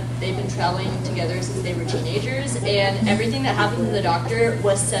believe that they've been traveling together since they were teenagers, and everything that happened to the Doctor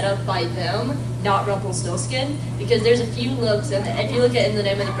was set up by them, not Rumpelstiltskin. Because there's a few looks, and if you look at In the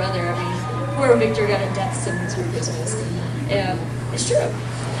Name of the Brother, I mean, poor Victor got a death sentence for Christmas. And it's true.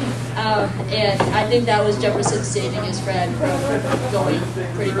 And I think that was Jefferson saving his friend from going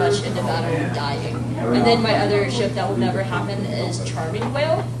pretty much into battle and dying. And then my other ship that will never happen is Charming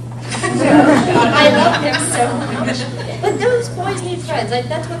Whale. I love him so much. But those boys need friends. Like,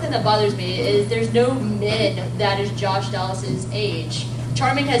 that's one thing that bothers me, is there's no men that is Josh Dallas's age.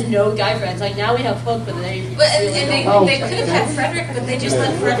 Charming has no guy friends. Like, now we have Hook, but they they could have had Frederick, but they just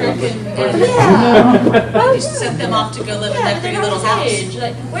let Frederick and just sent them off to go live in that pretty little house. Age.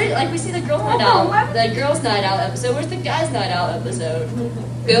 Like we see the girls' night out episode. Where's the guys' night out episode?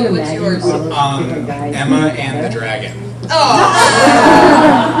 Bill, what's yours? Emma and the Dragon. Oh.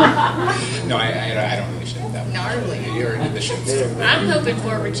 No, I don't really ship that one. Gnarly. Or the ship story. I'm hoping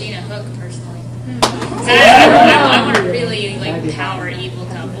for Regina Hook personally. I want a really power evil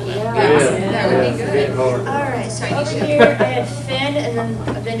couple. That would be good. Alright, so over here I had Finn and then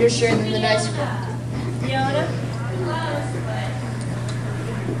Avengers shirt and then the nice Fiona.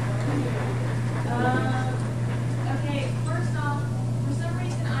 Okay, first off, for some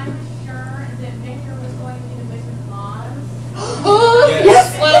reason I was sure that Victor was going to be the Wizard of Oz.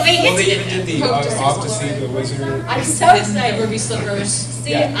 Yes. Well, they even did the off to see the wizard. I'm so excited. Ruby Slippers.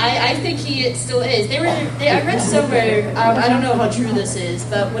 See, I think he still is. I read somewhere, I don't know how true this is,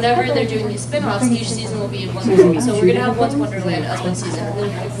 but whenever they're doing these spin-offs, each season will be in one season. So we're going to have once Wonderland as one season, and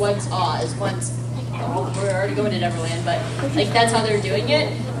then once Oz, once, we're already going to Neverland, but that's how they're doing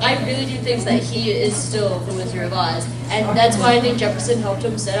it. I really do think that he is still the Wizard of Oz, and that's why I think Jefferson helped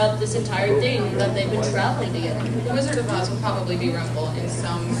him set up this entire thing, that they've been traveling together. The Wizard of Oz will probably be Rumble in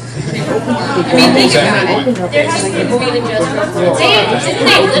some shape or form. I mean, think about it. There has to be more than just Rumble. Didn't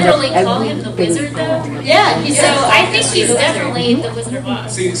they literally call him the Wizard, though? Yeah, So I think he's definitely the Wizard of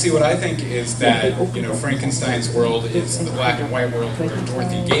Oz. See, what I think is that, Frankenstein's world is the black and white world where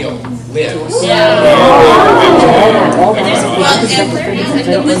Dorothy Gale lives.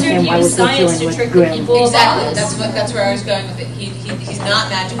 And the wizard used science to trick the people. Exactly. That's where I was going with it. He's not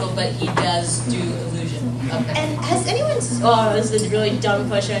magical, but he does do illusion of magic. And has anyone? Oh, this is a really dumb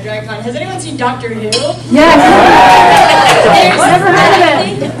question on DragonCon. Has anyone seen Doctor Who? Yes.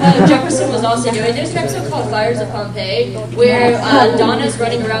 I think Jefferson was also doing. There's an episode called Fires of Pompeii where Donna's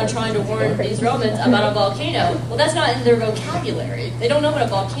running around trying to warn these Romans about a volcano. Well, that's not in their vocabulary. They don't know what a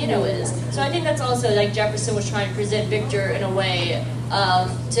volcano is. So I think that's also Jefferson was trying to present Victor in a way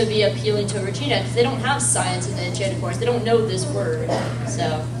to be appealing to Regina, because they don't have science in the Enchanted Forest. They don't know this word.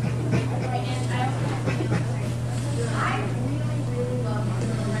 So.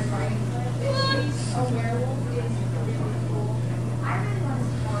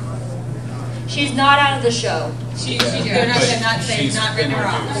 She's not out of the show. They're not written her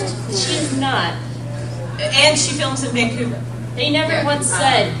off. She's not. And she films in Vancouver. They never once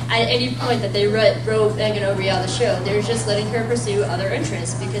said at any point that they wrote Megan Overy out of the show. They were just letting her pursue other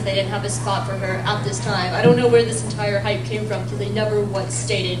interests because they didn't have a spot for her at this time. I don't know where this entire hype came from because they never once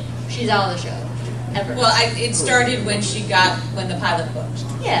stated she's out of the show. Ever. Well, it started when the pilot booked.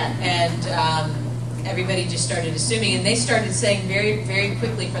 Yeah. And everybody just started assuming, and they started saying very, very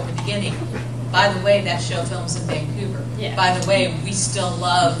quickly from the beginning, by the way, that show films in Vancouver. Yeah. By the way, we still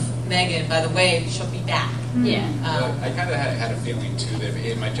love Megan. By the way, she'll be back. Yeah. I kind of had a feeling too that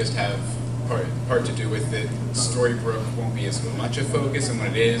it might just have part to do with that Storybrooke won't be as much a focus, and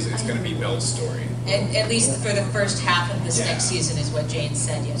when it is, it's going to be Belle's story. And at least for the first half of this next season is what Jane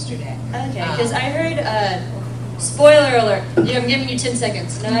said yesterday. Okay, because I heard, spoiler alert, I'm giving you 10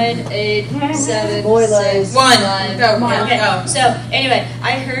 seconds. 9, 8, 7, 6, 1. 5. Go. Okay. So, anyway,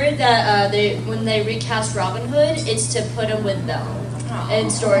 I heard that when they recast Robin Hood, it's to put him with Belle in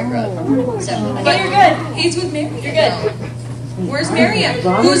Storybrooke. So, but you're good. He's with Marion. You're good. Where's Marion?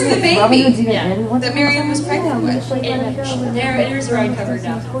 Who's the baby Yeah. that Marion was pregnant with? There's where I covered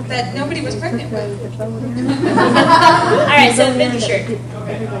now. That nobody was pregnant with. Alright, so Finn's shirt.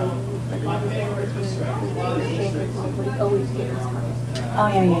 Oh,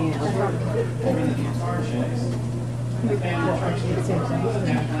 yeah.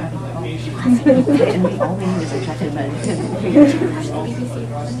 And we all need is attracted about it.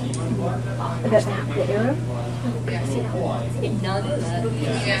 The Arab? I did not know that.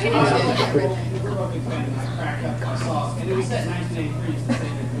 And it was set in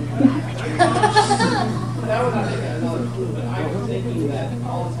 1983. That was another clue, but I was thinking that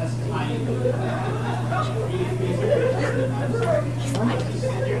all this has to tie into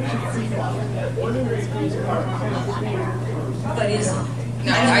But is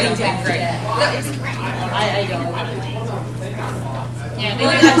No, I don't think Greg. I don't. Yeah,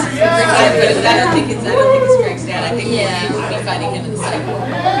 Well, I don't think it's Greg's dad. I think Yeah. we'll be fighting him in the cycle.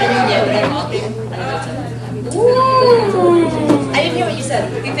 Yeah, but they're mocking. I didn't hear what you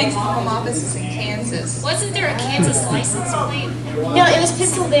said. He thinks the home office is in Kansas. Wasn't there a Kansas license plate? No, it was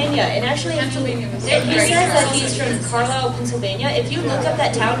Pennsylvania, and actually, Pennsylvania was he great. says that he's from Carlisle, Pennsylvania. If you look up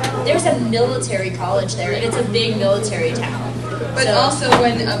that town, there's a military college there, and it's a big military town. But So- also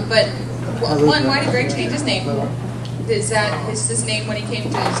when, one, why did Greg change his name? Is that his name when he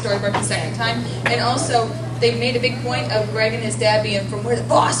came to Storybrooke the second time? And also, they made a big point of Greg and his dad being from where the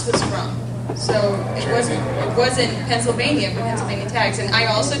boss was from. So it wasn't Pennsylvania, but Pennsylvania tags. And I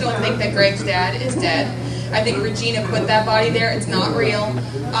also don't think that Greg's dad is dead. I think Regina put that body there. It's not real.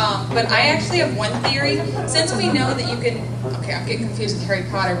 But I actually have one theory. Since we know that you can, okay, I'm getting confused with Harry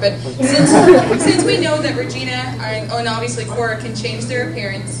Potter, but since we know that Regina and obviously Cora can change their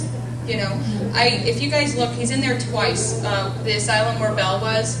appearance, you know, if you guys look, he's in there twice. The asylum where Belle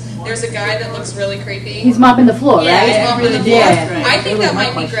was. There's a guy that looks really creepy. He's mopping the floor, Yeah, right? he's mopping the floor. Yeah. I think that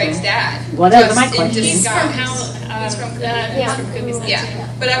might be Greg's dad. Well, that was just my in question. He's disguise. from how? He's from He's from Cookies.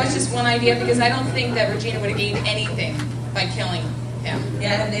 Yeah, but that was just one idea because I don't think that Regina would have gained anything by killing him.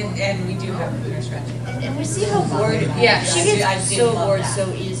 Yeah, and we do have computer scratching. And we see how bored. Yeah, she I've gets seen so a lot of bored that.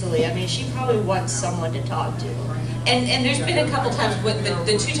 so easily. I mean, she probably wants someone to talk to. And there's been a couple times, with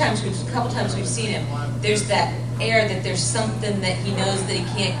the two times, a couple times we've seen him, there's that air that there's something that he knows that he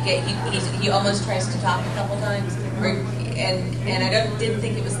can't get. He almost tries to talk a couple times, and I didn't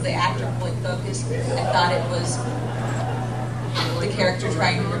think it was the actor point focus. I thought it was the character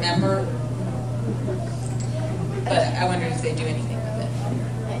trying to remember. But I wonder if they do anything with it.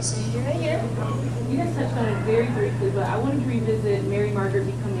 Alright, so you're right here. You guys touched on it very briefly, but I wanted to revisit Mary Margaret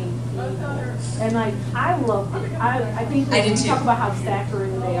becoming evil. And like, I loved it. I think I that did you too. talk about how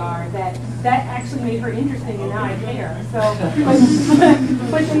saccharine they are, that actually made her interesting, and now I care. So,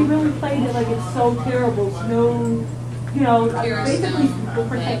 but they really played it like it's so terrible. It's no, you know, basically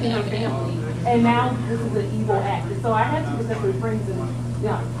protecting her family. And now this is an evil act. So I had to protect friends, and you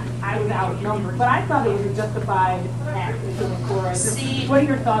know, I was outnumbered. But I thought it was a justified act in killing Cora. See, what are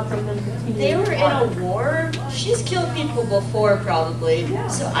your thoughts on them continuing? They were in on? a war. She's killed people before, probably. Yeah.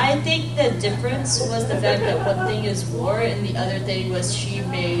 So I think the difference was the fact that one thing is war, and the other thing was she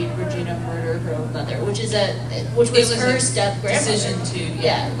made Regina murder her own mother, which was her step grandmother. Decision to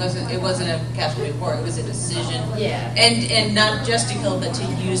it wasn't a casualty of war. It was a decision. Yeah. And not just to kill, but to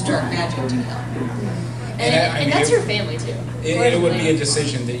use dark magic to kill. And that's her family too. It would be a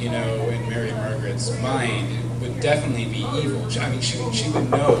decision that, you know, in Mary Margaret's mind, it would definitely be evil. I mean, she would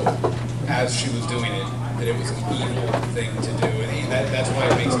know as she was doing it that it was an evil thing to do, and that's why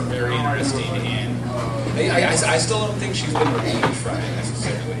it makes it very interesting. And I still don't think she's been revenge fried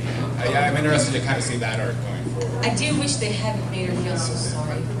necessarily. I'm interested to kind of see that arc going forward. I do wish they hadn't made her feel so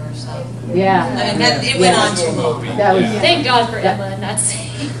sorry for herself. Yeah. I mean, it went on too long. That was, Thank God for Emma and not saying.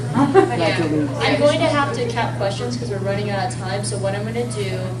 yeah. I'm going to have to cap questions because we're running out of time. So what I'm going to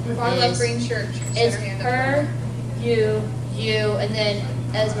do I love is Green Church. it's her, you, and then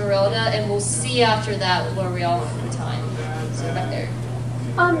Esmeralda, and we'll see after that where we all have time. So right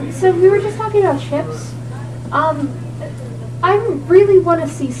there. So we were just talking about ships. I really want to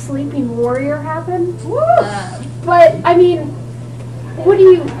see Sleeping Warrior happen. But I mean, what do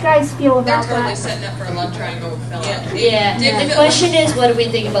you guys feel They're about totally that? setting up for a love triangle with Philip. Yeah. The question is, what do we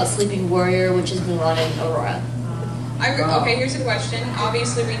think about Sleeping Warrior, which is Mulan and Aurora? Okay, here's a question.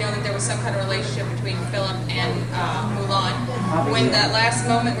 Obviously, we know that there was some kind of relationship between Philip and Mulan. When that last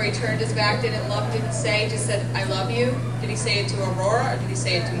moment where he turned his back, didn't say, just said, I love you, did he say it to Aurora or did he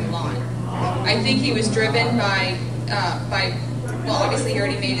say it to Mulan? I think he was driven by well, obviously he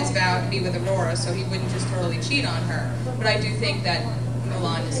already made his vow to be with Aurora, so he wouldn't just totally cheat on her. But I do think that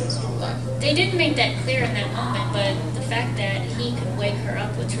Mulan is his true love. They didn't make that clear in that moment, but the fact that he could wake her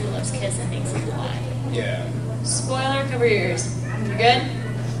up with true love's kiss, I think, is a lie. Yeah. Spoiler, cover your ears. You good?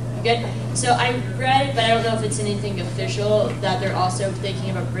 You good? So I read, but I don't know if it's anything official, that they're also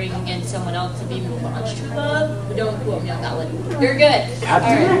thinking about bringing in someone else to be Mulan's true love. But don't quote me on that one. You're good. All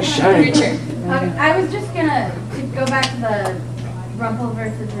right, Richard. I was just gonna to go back to the Rumple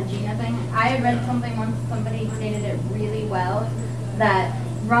versus Regina thing. I had read something once, somebody stated it really well, that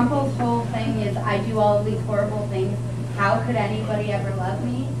Rumple's whole thing is, I do all of these horrible things, how could anybody ever love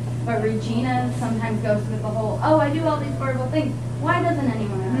me? But Regina sometimes goes with the whole, oh, I do all these horrible things, why doesn't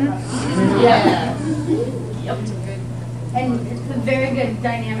anyone ever love me? Yeah. Yep. And it's a very good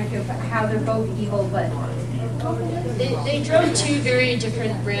dynamic of how they're both evil, but They drove two very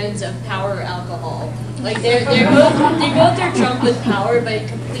different brands of power alcohol. Like they both are drunk with power, but in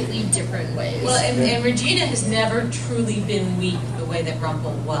completely different ways. Well, and Regina has never truly been weak the way that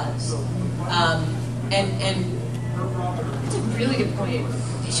Rumple was. And that's a really good point.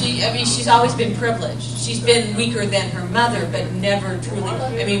 I mean, she's always been privileged. She's been weaker than her mother, but never truly.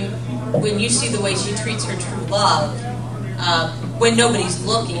 I mean, when you see the way she treats her true love, when nobody's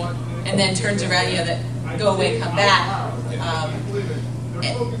looking, and then turns around, you know, that go away, come back.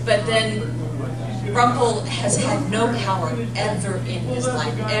 But then Rumple has had no power ever in his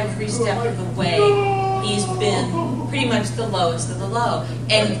life. Every step of the way, he's been pretty much the lowest of the low.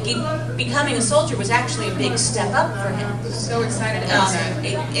 And becoming a soldier was actually a big step up for him. So excited about that.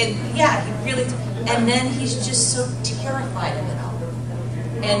 Yeah, he really. And then he's just so terrified of it all,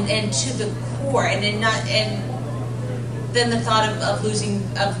 and to the core. And then the thought of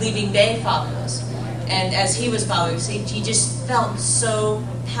leaving Bay fatherless. And as he was fatherless, he just felt so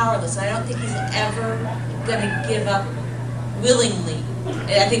powerless. I don't think he's ever going to give up willingly.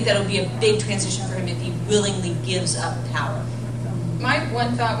 I think that'll be a big transition for him if he willingly gives up power. My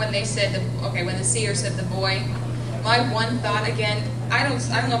one thought when they said, when the seer said the boy, my one thought again, I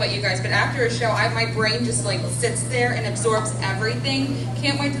don't know about you guys, but after a show, my brain just like sits there and absorbs everything.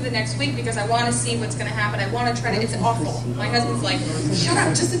 Can't wait till the next week because I want to see what's going to happen. I want to try to, it's awful. My husband's like, shut up,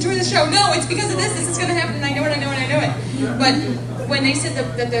 just enjoy the show. No, it's because of this is going to happen, and I know it. But when they said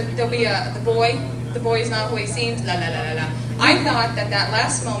that there'll be the boy is not who he seems, la la la la la. I thought that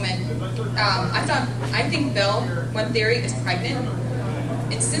last moment, I think Belle, one theory, is pregnant.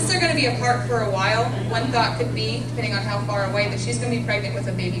 And since they're going to be apart for a while, one thought could be, depending on how far away, that she's going to be pregnant with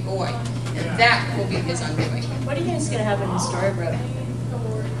a baby boy. And that will be his undoing. What do you think is going to happen in Storybrooke?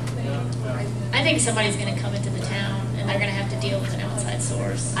 I think somebody's going to come into the town, and they're going to have to deal with an outside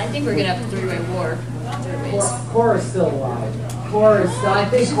source. I think we're going to have a three-way war. Cora's still alive. I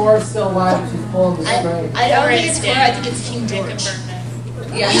think Cora's still alive and she's pulling the string. I don't think it's Cora, I think it's King George.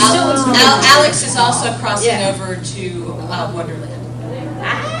 Yeah, Alex is also crossing over to Wonderland.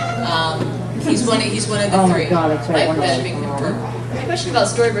 He's one of the three. Oh my God, that's right. My question about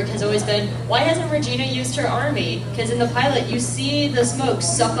Storybrooke has always been, why hasn't Regina used her army? Because in the pilot, you see the smoke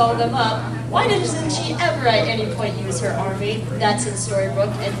suck all of them up. Why doesn't she ever at any point use her army? That's in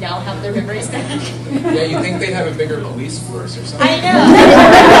Storybrooke, and now have their memories back. Yeah, you think they'd have a bigger police force or something? I know.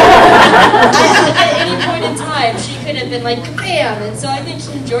 At any point in time, she could have been like, bam! And so I think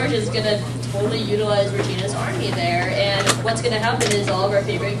King George is going to totally utilize Regina's army there, and what's going to happen is all of our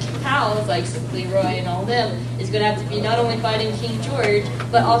favorite pals, like Leroy and all of them, is going to have to be not only fighting King George,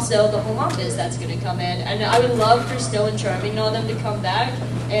 but also the Home Office that's going to come in. And I would love for Snow and Charming and all them to come back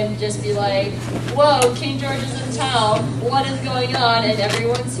and just be like, whoa, King George is in town, what is going on, and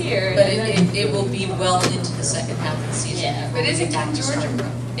everyone's here. But it will be well into the second half of the season. Yeah. But isn't King George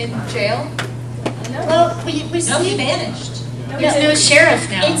in jail? Well, we see... No, he vanished. There's no sheriff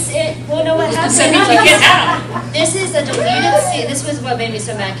now. Well, no, what happened? So he can get out. This is a deleted scene. This was what made me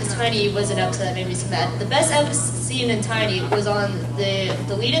so mad, because Tiny wasn't up to that, made me so mad. The best scene in Tiny was on the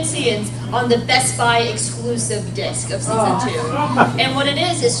deleted scenes on the Best Buy exclusive disc of season 2. And what it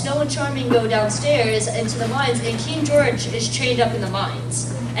is Snow and Charming go downstairs into the mines, and King George is chained up in the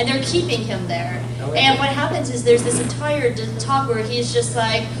mines. And they're keeping him there. And what happens is there's this entire talk where he's just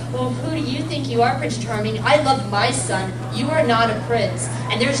like, well, who do you think you are, Prince Charming? I love my son. You are not a prince.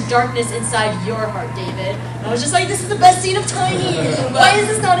 And there's darkness inside your heart, David. And I was just like, this is the best scene of Tiny. Why is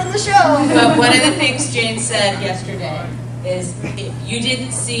this not in the show? But one of the things Jane said yesterday is if you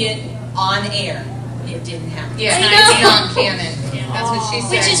didn't see it on air, it didn't happen. Yeah, it's on canon. That's what she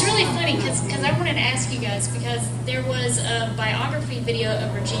said. Which is really funny, because I wanted to ask you guys, because there was a biography video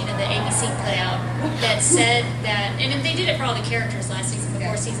of Regina that ABC put out that said that, and they did it for all the characters last season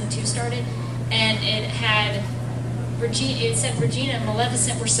before season 2 started, and it had Regina. It said Regina and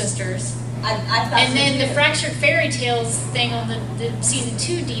Maleficent were sisters. And then the Fractured Fairy Tales thing on the season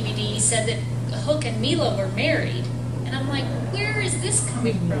 2 DVD said that Hook and Mila were married, and I'm like, where is this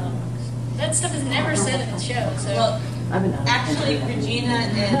coming from? That stuff is never said in the show. So. Well, actually,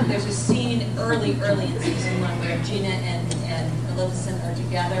 Regina and there's a scene early in season 1 where Regina and Maleficent are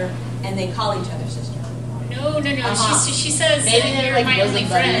together and they call each other sister. No. She says maybe they're like my only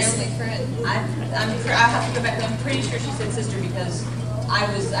friend. I have to go back. I'm pretty sure she said sister because I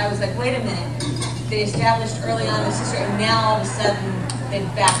was like, wait a minute. They established early on the sister, and now all of a sudden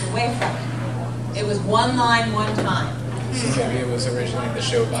they've backed away from it. It was one line, one time. So maybe it was originally the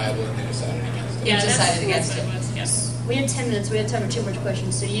show Bible, and they decided against it. Yeah, decided against it. Yes. We have 10 minutes. We have time for 2 more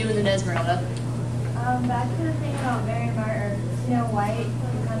questions. So you and then Esmeralda. Back to the thing about Snow White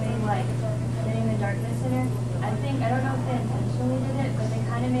becoming like getting the darkness in her. I don't know if they intentionally did it, but they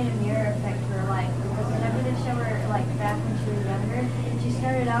kind of made a mirror effect for her life, because whenever they show her like back when she was younger, she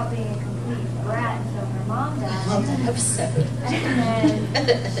started out being a complete brat until her mom died. And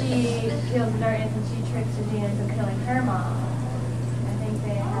then she feels the darkness and she tricks Regina into killing her mom. I think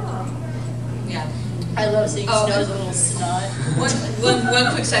they Yeah. I love seeing Snow as a little snot.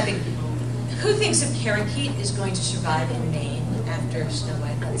 One quick side thing. Who thinks a parakeet is going to survive in Maine after Snow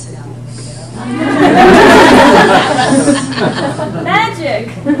White lets it out of the window? Magic!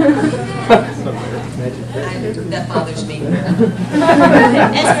 That bothers me.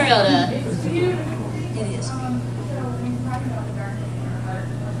 Esmeralda. It is.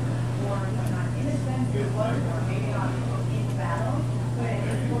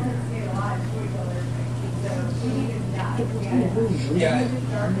 Yeah. And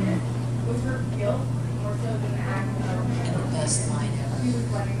the best line ever.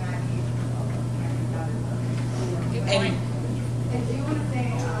 Amy.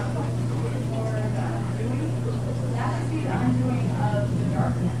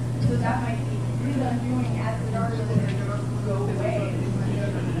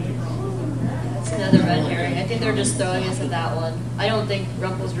 That's another red herring. I think they're just throwing us at that one. I don't think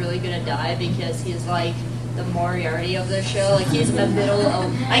Rumpel's really gonna die because he's like the Moriarty of the show. Like he's in the middle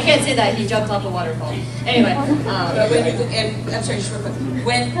of. I can't say that he jumped off a waterfall. Anyway, And I'm sorry, just real quick.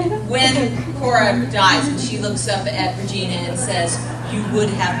 When Cora dies and she looks up at Regina and says, "You would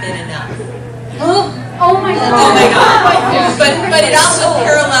have been enough." Oh my God. Oh my God. But it also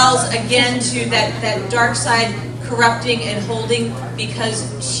parallels again to that dark side corrupting and holding, because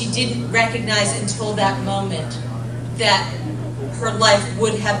she didn't recognize until that moment that her life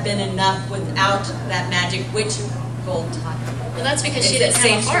would have been enough without that magic, which Gold taught her. Well, that's because she It's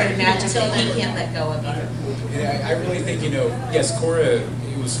didn't that have a heart same magic until that he then. can't let go of either. And I really think, yes, Cora,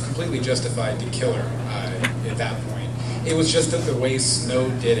 it was completely justified to kill her at that point. It was just that the way Snow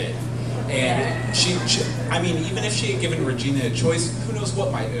did it. And she, I mean, even if she had given Regina a choice, who knows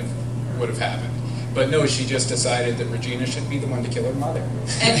what would have happened. But no, she just decided that Regina should be the one to kill her mother.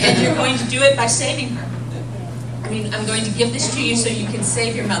 And you're going to do it by saving her. I mean, I'm going to give this to you so you can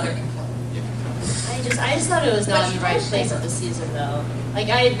save your mother. I just thought it was not in the right place of the season though. Like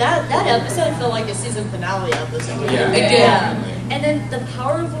that episode felt like a season finale episode. Yeah. It did. Yeah. And then the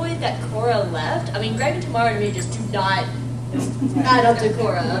power void that Cora left. I mean, Greg and Tamara to me just do not add up to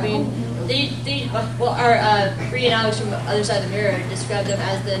Cora. I mean, our Bree and Alex from Other Side of the Mirror described them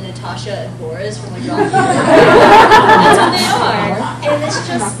as the Natasha and Boris from like Rocky. That's what they are. And it's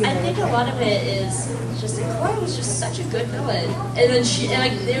just, I think a lot of it is just Cora was just such a good villain. And then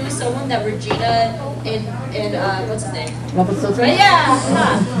there was someone that Regina and what's his name? Rumpelstiltskin? Yeah.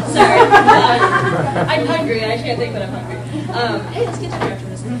 Sorry. I'm hungry. I can't think, but I'm hungry. Hey, let's get distracted from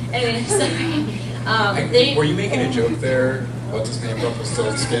this. Anyway, sorry. Were you making a joke there? What's his name?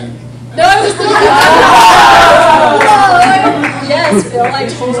 Rumpelstiltskin? No, I was not. Yes, Phil, I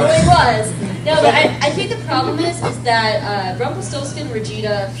totally was. No, but I think the problem is that Rumpelstiltskin and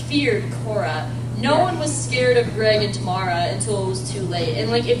Regina feared Cora. No one was scared of Greg and Tamara until it was too late. And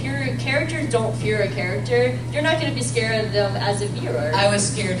like, if your characters don't fear a character, you're not going to be scared of them as a viewer. I was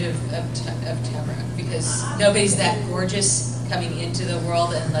scared of Tamara because nobody's that gorgeous coming into the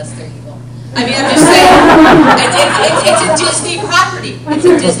world unless they're evil. I mean, I'm just saying, it's a Disney property. It's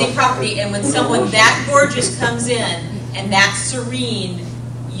a Disney property, and when someone that gorgeous comes in and that serene,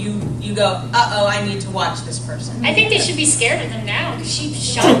 you go, uh-oh, I need to watch this person. I think they should be scared of them now. She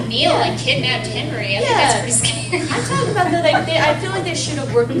shot Neil and kidnapped Henry. I think that's pretty scary. I'm talking about I feel like they should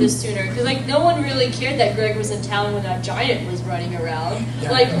have worked this sooner because like no one really cared that Greg was in town when that giant was running around.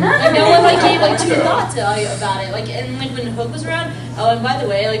 Like no one like gave like two thoughts about it. Like and like when Hook was around. Oh, and by the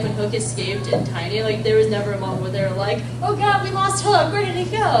way, like when Hook escaped in Tiny, like there was never a moment where they were like, oh God, we lost Hook. Where did he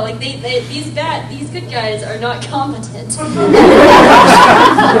go? Like these good guys are not competent.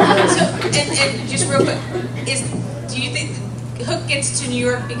 And just real quick, do you think Hook gets to New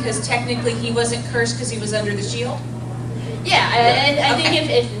York because technically he wasn't cursed because he was under the shield? Yeah, I think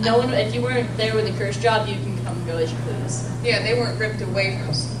if you weren't there with a curse job, you can come and go as you please. Yeah, they weren't ripped away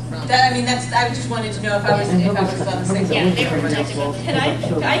from. That, I mean, I just wanted to know if I was on the same page. Yeah, they were protected. And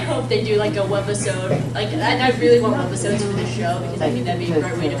I hope they do like a webisode. Like, and I really want webisodes for the show because I think that'd be a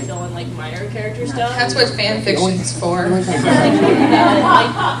great way to fill in like minor character stuff. That's what fan fiction's for. Go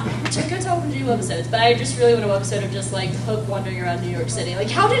tell them to do webisodes, but I just really want a webisode of just like Hook wandering around New York City. Like,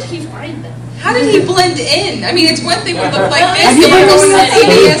 how did he find them? How did he blend in? I mean, it's one thing to look like this. Have you been to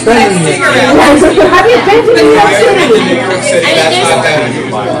New York City? Have you been to New York City?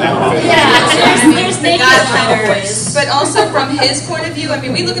 But also from his point of view, I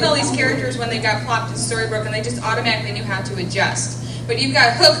mean, we look at all these characters when they got plopped in Storybrooke and they just automatically knew how to adjust. But you've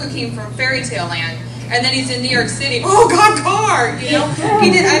got Hook who came from Fairy Tale Land, and then he's in New York City. Oh God, car! You know,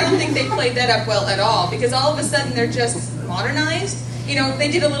 I don't think they played that up well at all because all of a sudden they're just modernized. You know, they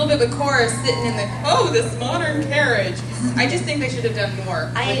did a little bit with Cora sitting in this modern carriage. I just think they should have done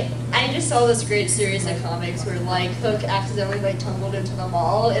more. I just saw this great series of comics where like Hook accidentally like tumbled into the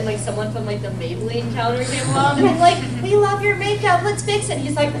mall and like someone from like the Maybelline counter came along and like, we love your makeup, let's fix it.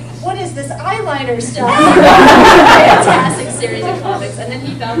 He's like, what is this eyeliner stuff? Fantastic series of comics. And then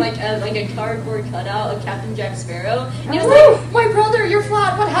he found like a cardboard cutout of Captain Jack Sparrow. And he was like, my brother, you're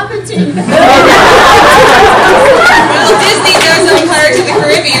flat. What happened to you? Well, Disney does own Pirates of the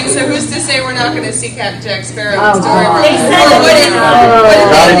Caribbean, so who's to say we're not going to see Captain Jack Sparrow in Storybrooke? They said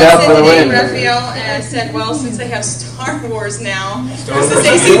Dave Raphael said, well, since they have Star Wars now, who's to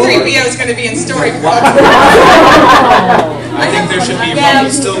say C-3PO is going to be in Storybrooke? I think there should be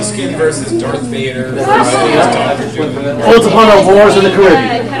Rumpelstiltskin versus Darth Vader versus Dr. Doom. Once upon a wars in the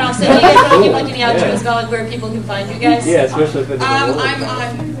Caribbean. Cut off. So you guys want to give like any outros about where people can find you guys? Yeah, especially if it's I'm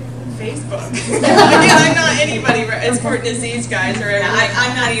on Facebook. I'm not anybody as important as these guys or everything.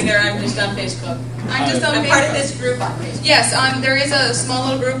 I'm not either. I'm just on Facebook. I'm just on I'm Facebook. part of this group on Facebook. Yes, there is a small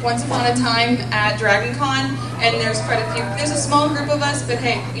little group once upon a time at DragonCon, and there's quite a few. There's a small group of us, but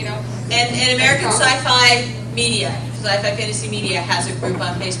hey, you know. And American Sci-Fi Media, Sci-Fi Fantasy Media has a group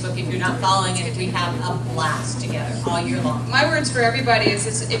on Facebook. If you're not following it, we have a blast together all year long. My words for everybody is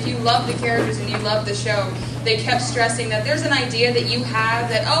if you love the characters and you love the show, they kept stressing that there's an idea that you have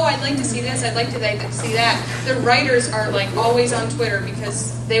that, oh, I'd like to see this, I'd like to see that. The writers are like always on Twitter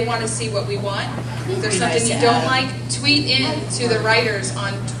because they want to see what we want. If there's something you don't like, tweet in to the writers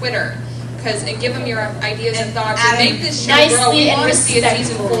on Twitter. And give them your ideas and thoughts and make this show grow. We want to see a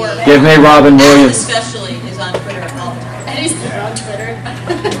season 4. Give me Robin Williams. Especially is on Twitter all the time. And he's on Twitter.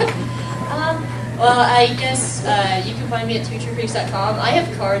 Well, I guess you can find me at twotruefreaks.com. I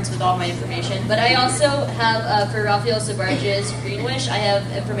have cards with all my information, but I also have, for Raphael Sabarge's Green Wish, I have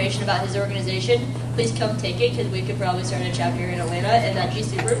information about his organization. Please come take it, because we could probably start a chapter in Atlanta, and that'd be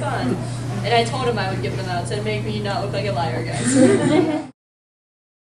super fun. And I told him I would give them out, so to make me not look like a liar, guys.